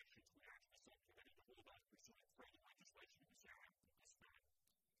these actions, we urge the subcommittee to hold off pursuing further legislation in this area at this time.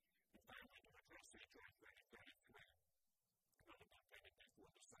 And finally, to address H.R. 3033, another bill pending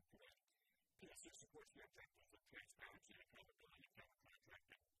before the subcommittee, PSC supports the objectives of transparency and accountability in federal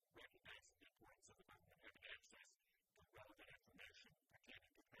contracting, recognizing the importance of the government having access to relevant information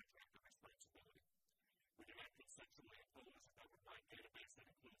pertaining to contractor responsibility. We do not consensually oppose a government-wide database that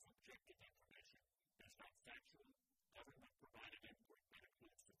includes objective information based on factual, government-provided input that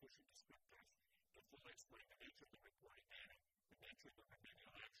includes sufficient descriptors to fully explain the nature of the reporting data, the nature of the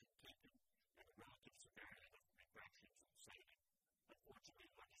remedial action taken, and the relative severity of the infractions cited. Unfortunately,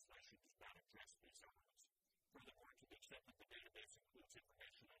 legislation does not address these elements. Furthermore, to the extent that the database includes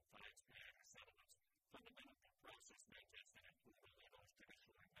information on fines, paid, or settlements, fundamental due process mandates that include only those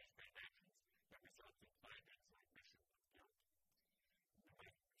traditional administrative actions that result in findings or admission of guilt. In my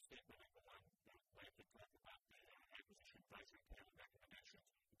statement, I go on to talk about the acquisition advisory panel recommendations.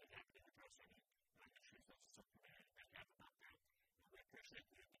 I've been happy to address any issues that the subcommittee may have about that. We appreciate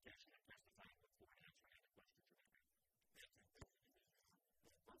the invitation and testifying and look forward to answering any questions you may have. Thank you.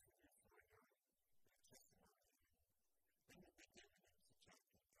 Both of you for your testimony. Let me begin with the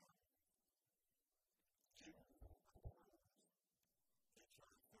chapter 2 approve H.R.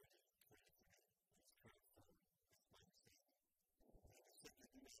 3023, which transformed this Wednesday. And the second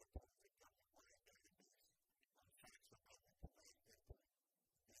you support the government-wide database on facts about the provided input.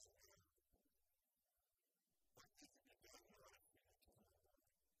 This is an what needs to be done here on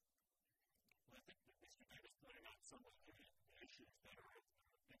Well, I think that Mr. Davis pointed out some of the issues that are of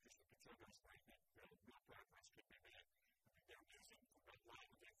interest to consumers. I think real progress can be made. I think they're using a lot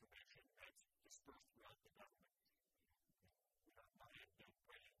of information that's dispersed throughout the government. We don't mind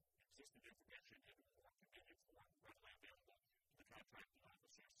bringing existing information in a more convenient form, readily available to the contracting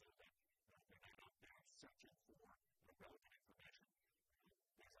officer so that they're not out there searching for relevant information.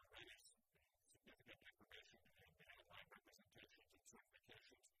 There's already significant information in the online representations and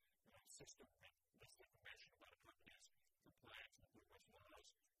certifications system that lists information about a company's compliance with numerous laws.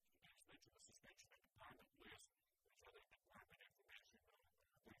 As mentioned, the suspension of department list, there's other department information.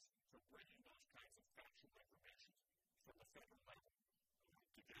 So bringing those kinds of factual information from the federal level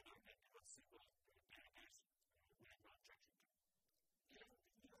together into a single database, we have no objection to. You don't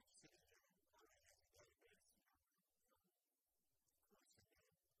see already in the database crossing its name.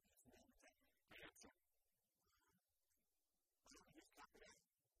 I am, sir. Why don't we just talk about it?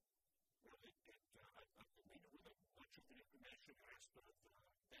 Well, we know that much of the information has to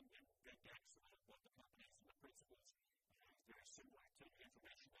then been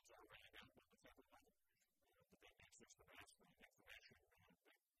of asking information that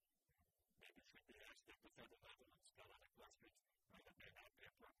maybe should be asked at the federal level and spell other questions that may not be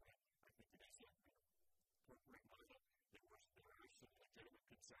appropriate. I think it is appropriate level. There are some legitimate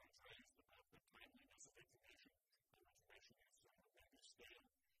concerns raised about the timeliness of information. Information is maybe stale,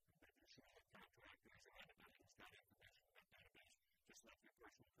 maybe should have contractors or anybody who's got information in that database. Just like your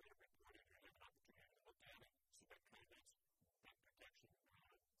personal credit report, and you have an opportunity to look at it, submit comments, that protection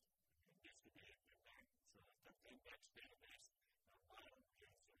needs to be in there. So the index database model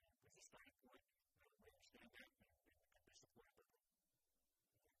is a starting point. We understand that and can be supported by it.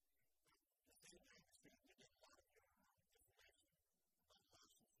 The thing I understand, you get a lot of your information about lawsuits from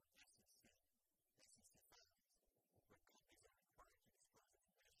SEC filings, where companies are required to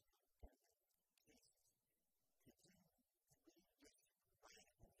disclose information on important cases. Could you just write a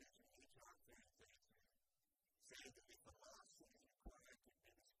provision in HR organization saying that if a lawsuit is required to be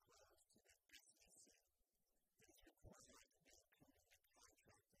disclosed to the SEC, it is required to be included in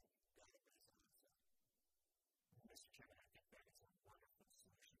the contracting database also? Mr. Chairman, I think that is a wonderful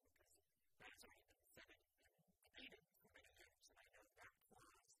solution because that has already been vetted and debated for many years, and I know that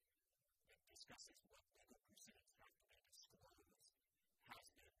clause that discusses what legal proceedings have to be disclosed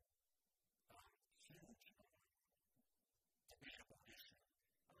has been a huge debatable issue.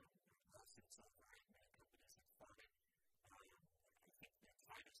 Lawsuits over it, many companies have fought it. I think the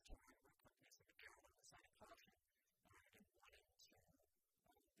tide is turning where companies have been on the side of caution and wanting to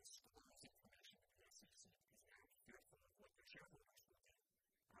disclose information to the SEC because they're fearful of what their shareholders will do.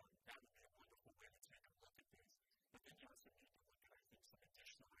 That would be a wonderful way to take a look at this. But then you also need to look at, I think, some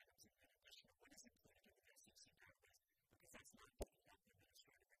additional items in addition to what is included in the SEC database, because that's not picking up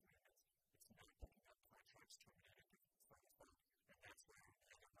administrative agreements. It's not picking up contracts terminated from the firm, and that's where the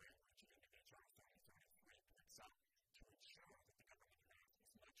other language in HR 3033 picks up to ensure that the government has as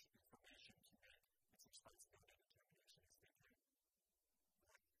much information to make its responsibility determination as they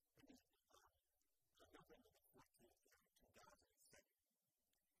can. On November the 14th, 2007,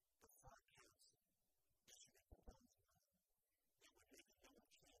 the Farm Council issued a proposal that would make a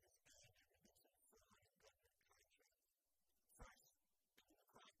number of changes aimed at reducing fraud in government contracts. First, it would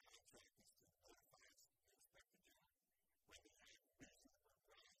require contractors to notify the Inspector General when they have reasonable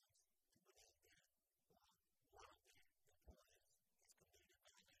grounds to believe that one of their employees has committed a violation of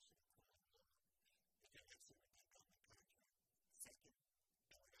criminal law. It can actually reduce government contracts. Second, it would add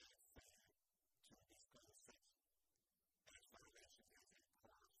fair to a disclosure section. As violations as a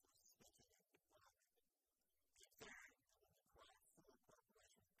cause for suspension of employment. And third, it would require full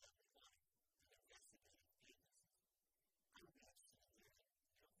cooperation with government money and investigative agencies. I would be interested in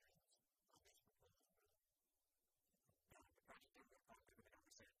hearing your views on this proposal. The project that we're talking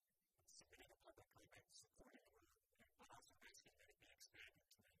about is submitting a public comment supporting the rule, but also asking that it be expanded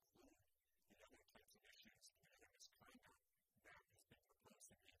to include the other types of issues and other misconduct that has been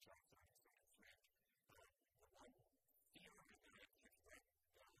proposed in HR 3033. The one theory that I think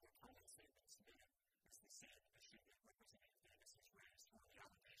that the comments that have been submitted is the same issue that Representative Davis has raised on the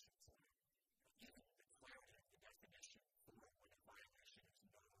allegations of even the clarity of the definition for when a violation is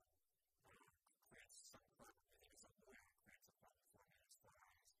known creates some problem. I think it's a lawyer creates a problem for me as far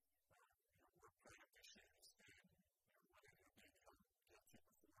as work product issues and whether you're being held guilty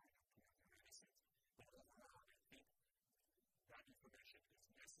before you prove your innocence. But overall, I think that information is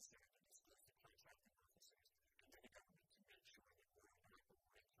necessary to disclose to contracting officers and to the government to make sure that we're not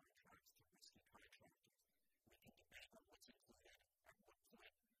awarding contracts to risky contractors. We can debate on what's included at what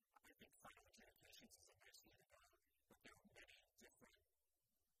point. I think final adjudications is a nice way to go, but there are many different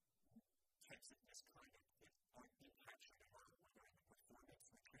types of misconduct that aren't being captured in the performance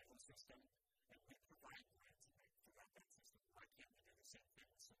retrieval system, and we provide grants throughout that system. Why can't we do the same thing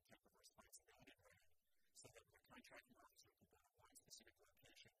with some type of responsibility grant so that the contracting officer can go to one specific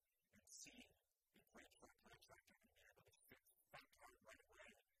location and see the grant for a contractor and be able to fact out right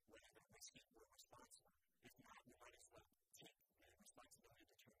away whether they're risky or responsible. If not, we might as well take the responsibility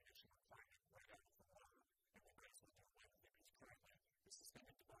determination requirement right out of the water, and we might as well do it right because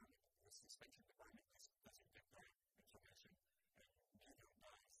currently the suspension department doesn't get that information, and neither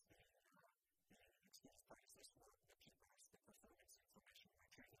does the excuse process for the PBOS, the performance information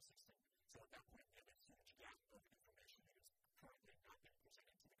retrieval system. So at that point, we have a huge gap of information that is currently not being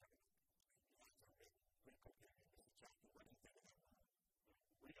presented to the government. That's a really critical area, Mr. Chairman. What do you think of that?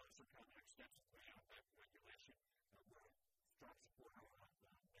 We also come extensively on that regulation. We're a strong supporter of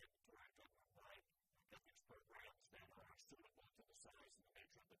mandatory government-wide governance programs that are suitable to the size and the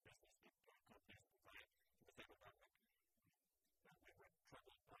nature of the business that companies provide to the federal government. We were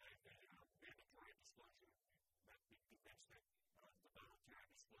troubled by the mandatory disclosure that we convinced that the voluntary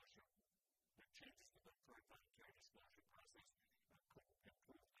disclosure, the changes to the current voluntary disclosure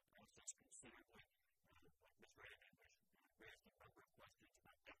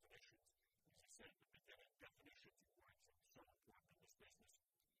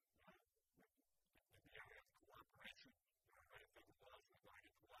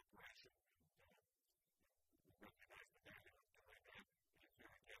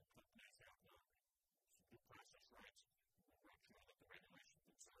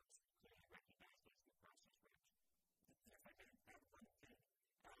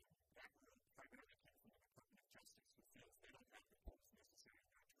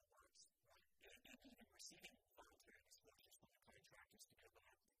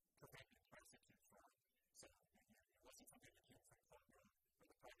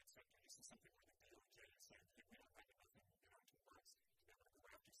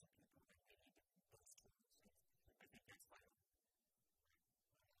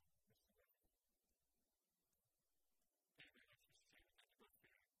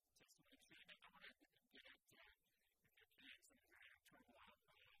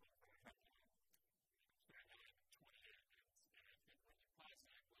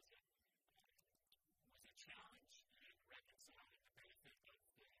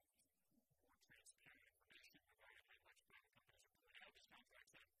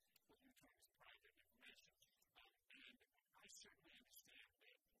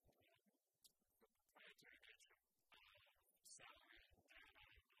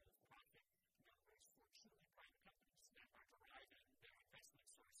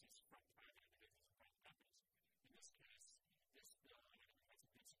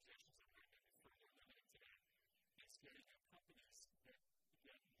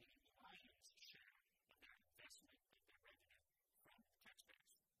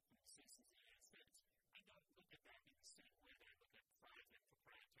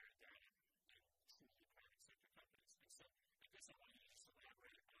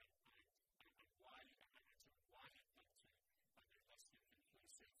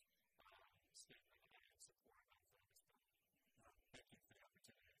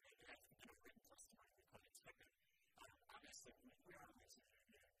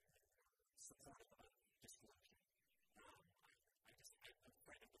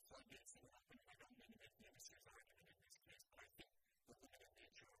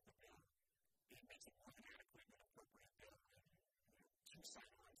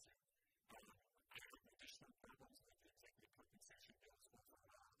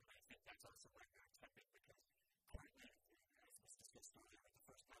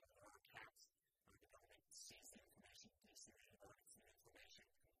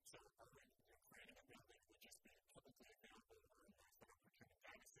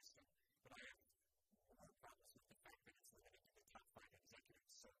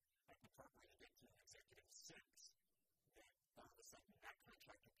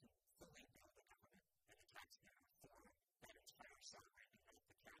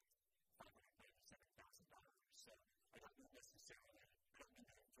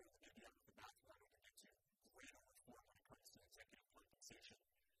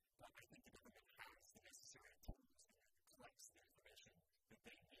I think the government has the necessary tools to collect the information that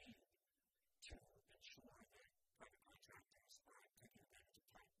they need to ensure that private contractors are taking advantage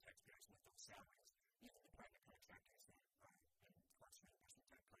of taxpayers with those salaries, even the private contractors that are in cost reimbursement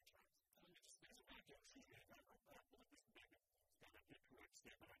type contracts. There's a back end sheet in there, but this may be a correct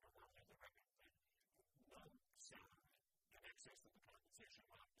statement, I don't know if the record, but no salary in excess of the compensation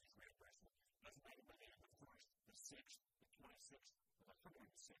amount is reimbursable. Doesn't matter whether you're the first, the 6th, the 26th, or the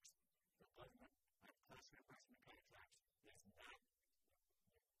 106th. The government cost reimbursement contracts is not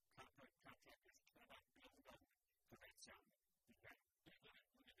contractors cannot bill the government for that salary. Let me ask the next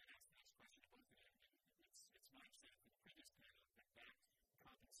question about that. It's my understanding from the previous panel that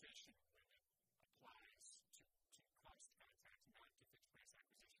compensation limit applies to cost contracts, not to fixed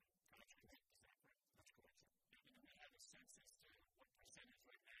price acquisition contracts. Is that correct? That's correct, sir. Do we have a sense as to what percentage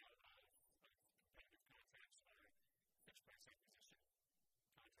right now of competitive contracts are fixed price acquisition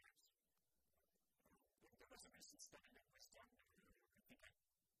contracts? There was a recent study that was done, I think I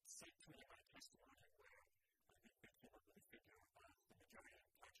sent to you my testimony where I think they came up with a figure of the majority of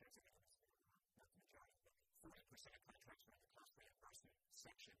contracts, I think it was not the majority, but 40% of contracts were in the cost reimbursement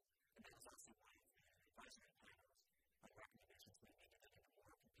section. And there was also one of the advisory panels on recommendations we made to make a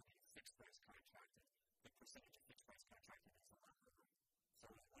more competitive fixed price contracting. The percentage of fixed price contracting is a lot lower. So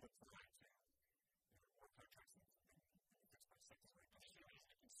it would apply to more contracts in the fixed price sector. But is there a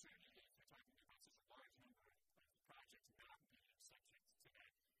concern if you're talking about such a large number of projects not being subject to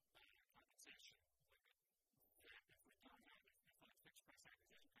that compensation limit, that if we don't have, if on fixed price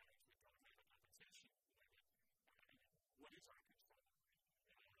acquisition contracts we don't have a compensation limit, what is our control on those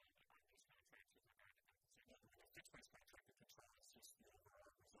contracts with regard to compensation? The fixed price contract that controls just the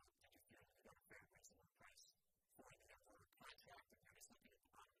overall result that you feel you got a fair reasonable price for the other contract, and you're just looking at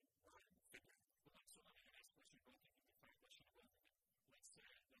the bottom line figure. Well, so let me ask a question about the defined question of both of them. Let's say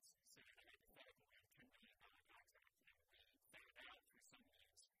a hypothetical, we have a $10 million contract, and we found out through some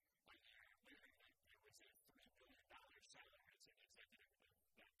means a year later that there was a $3 billion salary as an executive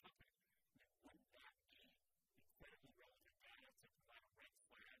of that company. Wouldn't that be incredibly relevant data to provide a red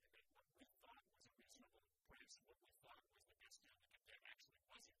flag that what we thought was a reasonable price, what we thought was the best deal that there actually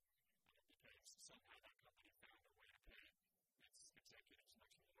wasn't? Because somehow that company found a way to pay its executives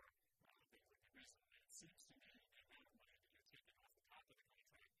much more than would be reasonable. It seems to me the amount of money that you're taking off the top of the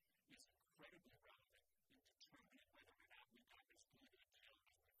contract is incredibly relevant in determining whether or not we got as good a deal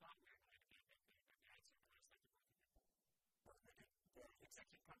as we thought we were going to get at the outset. What else like to both of you? Well, the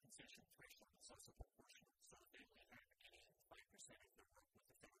executive compensation threshold is also proportional. So if they only have any 5% of their work with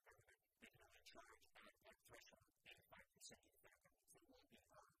the federal government, they can only charge that threshold 85% of the federal government. So it won't be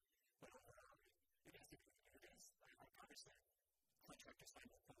hard. But overall, it is obviously contract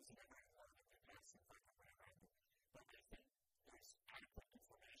assignment goes in every one of the past and whatever. But I think there's adequate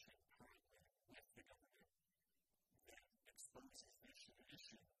information currently with the government that exposes this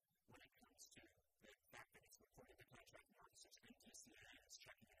issue when it comes to the fact that it's reporting the contracting officers and DCA is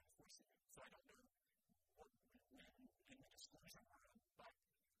checking and enforcing it. So I don't know what when in the disclosure world, but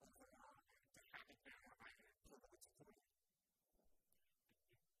overall, to have it there, I don't know what's important.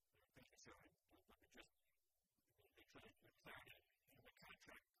 Thank you, sir. Let me just make sure that you're clear in the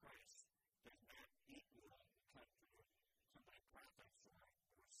contract price does not equal somebody profits or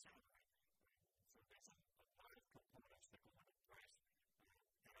salary. So there's a lot of components that go into price.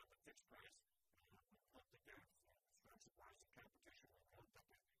 And on the fixed price, we hope that there's strong supplies and competition. We hope that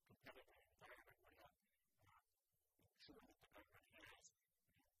the competitive environment will help ensure that the government has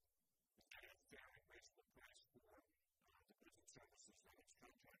a fair and reasonable price for the goods and services that it's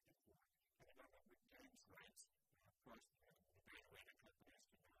contracted for. And the government retains rights. Of course, the evaluated companies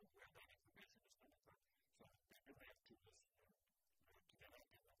can know where that information is coming from. So they do have tools to get out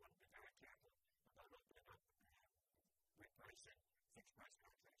there. We want to be very careful about opening up repricing fixed price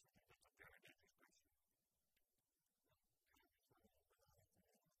contracts. I think that's a very dangerous question.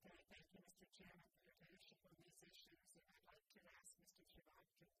 Okay, thank you, Mr. Chairman, for your leadership on these issues. And I'd like to ask Mr.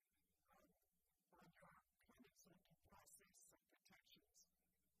 Chivak on your comments on due process and protections.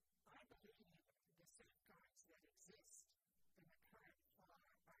 I believe the safeguards that exist in the current FAR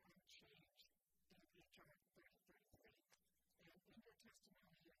are unchanged in H.R. 3033. And in your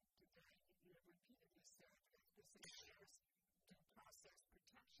testimony today, you have repeatedly said that this ensures due process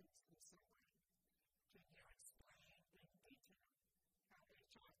protections in some way. Can you explain in detail how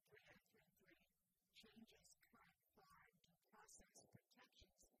H.R. 3033 changes current FAR due process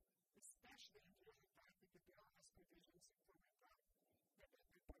protections, especially in view of the fact that the bill has provisions for rebuttal, that it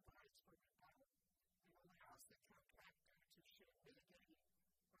provides for rebuttal and allows the contractor to show mitigating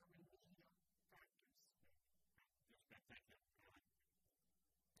or remedial factors? Yes, thank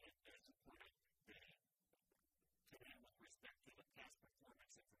you.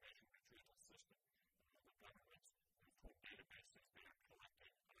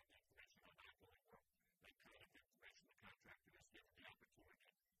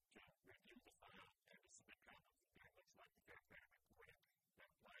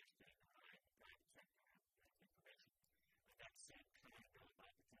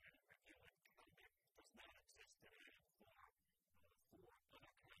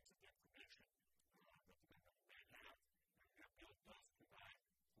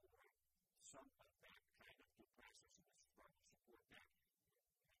 of that kind of due process, and this strongly support that.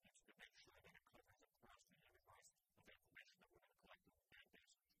 It's to make sure that it covers across the universe of information that we're going to collect on the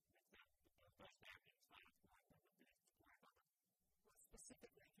database. If the best evidence finds one, then we'll be able to support another. Well,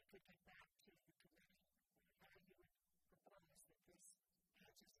 specifically, if you could get back to the committee, how you would propose that this answers,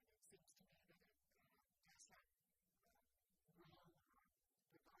 and it seems to me that it does that role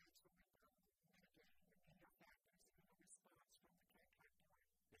provides for mitigating the major factors in the response from the contract owner.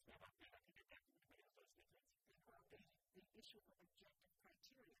 Yes, ma'am, I can get back to the committee on those details. Or the issue of objective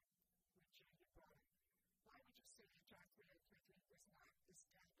criteria, which you brought in. Why would you say HR 3033 does not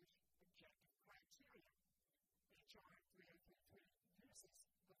establish objective criteria? HR 3033 uses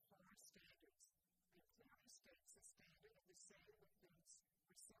the four standards and clearly states the standard of the same offense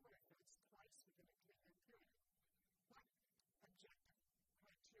or similar offense twice within a 3-year period. What objective criteria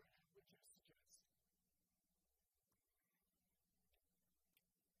would you suggest?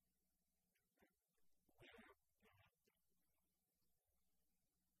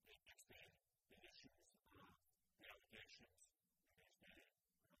 The issues of the allegations, there's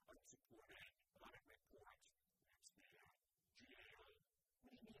the unsupported audit reports, there's the GAO. What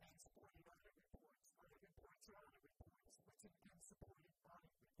do you mean unsupported audit reports? Audit reports are audit reports. What's an unsupported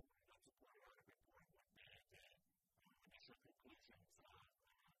audit report? An unsupported audit report would be the initial conclusions of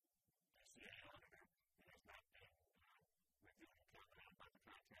the CA auditor who has not been reviewed and carried out by the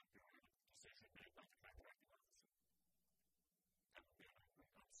contractor or the decision made by the contracting officer. That would be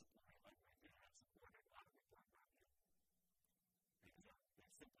an unsupported audit report review.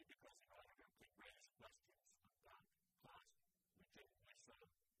 It's simply because an auditor could raise questions about cost, legitimacy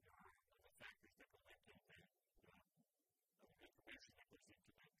of the factors that go into the information that goes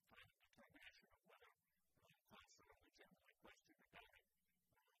into the final determination of whether costs are legitimately questioned about it.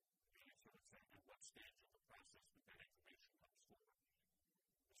 And so it's at what stage of the process that that information comes forward.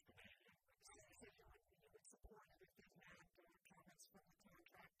 This committee, you would support it if there's not comments from the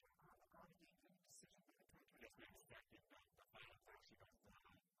contractor regarding any decision by the contractor. Yes, we expect in the final version of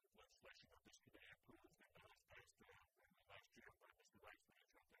legislation that this committee approved and that was passed last year by Mr. Rice in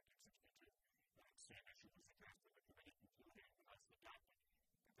H.R. 1362. The same issue was addressed in the committee concluding as adopted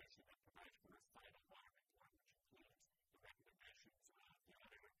provision that provides for a final audit report, which includes the recommendations of the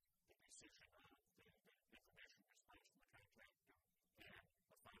auditor, the decision of the information response to the contractor, and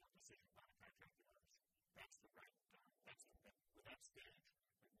a final decision by the contracting officer. That's the right, with that stage,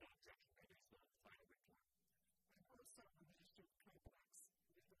 with no objection, that is the final report. And also, on the issue of complex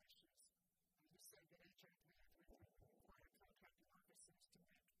legal issues, you said that HR 3033 required contracting officers to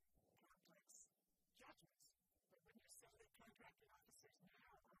make complex judgments. But when you say that contracting officers now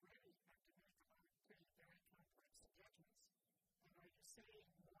already have to make three very complex judgments, and are you saying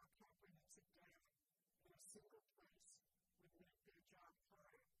more comprehensive data in a single place would make their job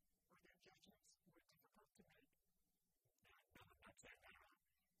harder or their judgments more difficult to make? No, I'm not saying that.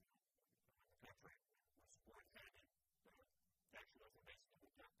 The contract was support having the factual information that we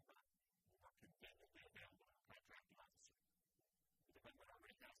talked about more conveniently available to the contracting officer. The government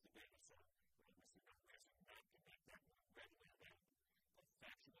already has the data, so we see no reason not to make that more readily available. The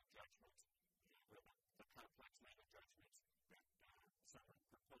factual judgments, the complex legal judgments that someone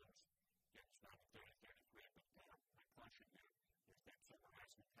proposed, it's not a 3033, but my caution here is that someone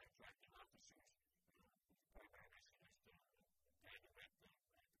asking contracting officers, primary issue is to evaluate the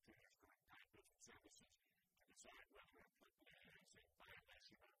opportunities for goods and services to decide whether a company is in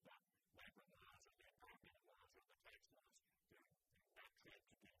violation of the labor laws or the environmental laws or the tax laws. They're not trained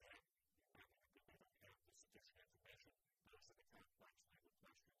to do that. They don't have the sufficient information. Those are the complex legal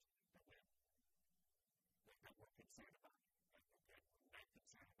questions that we're concerned about. We're not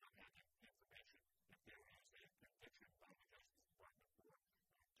concerned about having information. If there is a conviction by the Justice Department for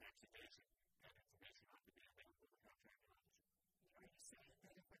tax evasion, that information ought to be available to the contracting officer. Are you saying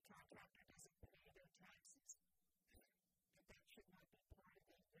that if a contractor doesn't pay their taxes, that should not be part of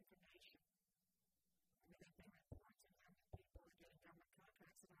the information? I mean, they report to them that people are getting government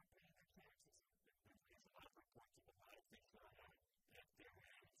contracts and aren't paying their taxes. There's a lot of reports of a lot of things going on. If there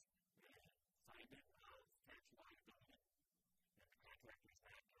is a finding of tax liability,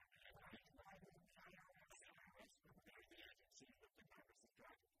 and the contractor is not doing that, the agency that the Congress is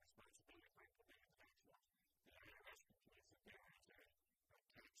charged with responsibility for implementing the tax laws. The IRS concludes that there is a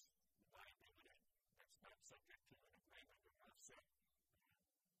tax liability that's not subject to an agreement or offset.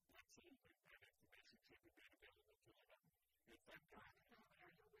 Absolutely, that information should be made available to them. In fact, are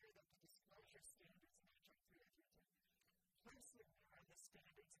you aware that the disclosure standards in HR 3033 closely mirror the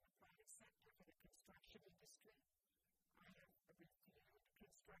standards in the private sector for the construction industry? I have reviewed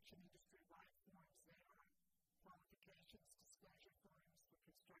construction industry-wide forms. There are qualifications, disclosure forms for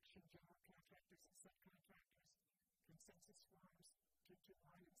construction general contractors. census forms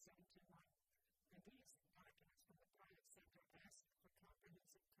 221 and 721. And these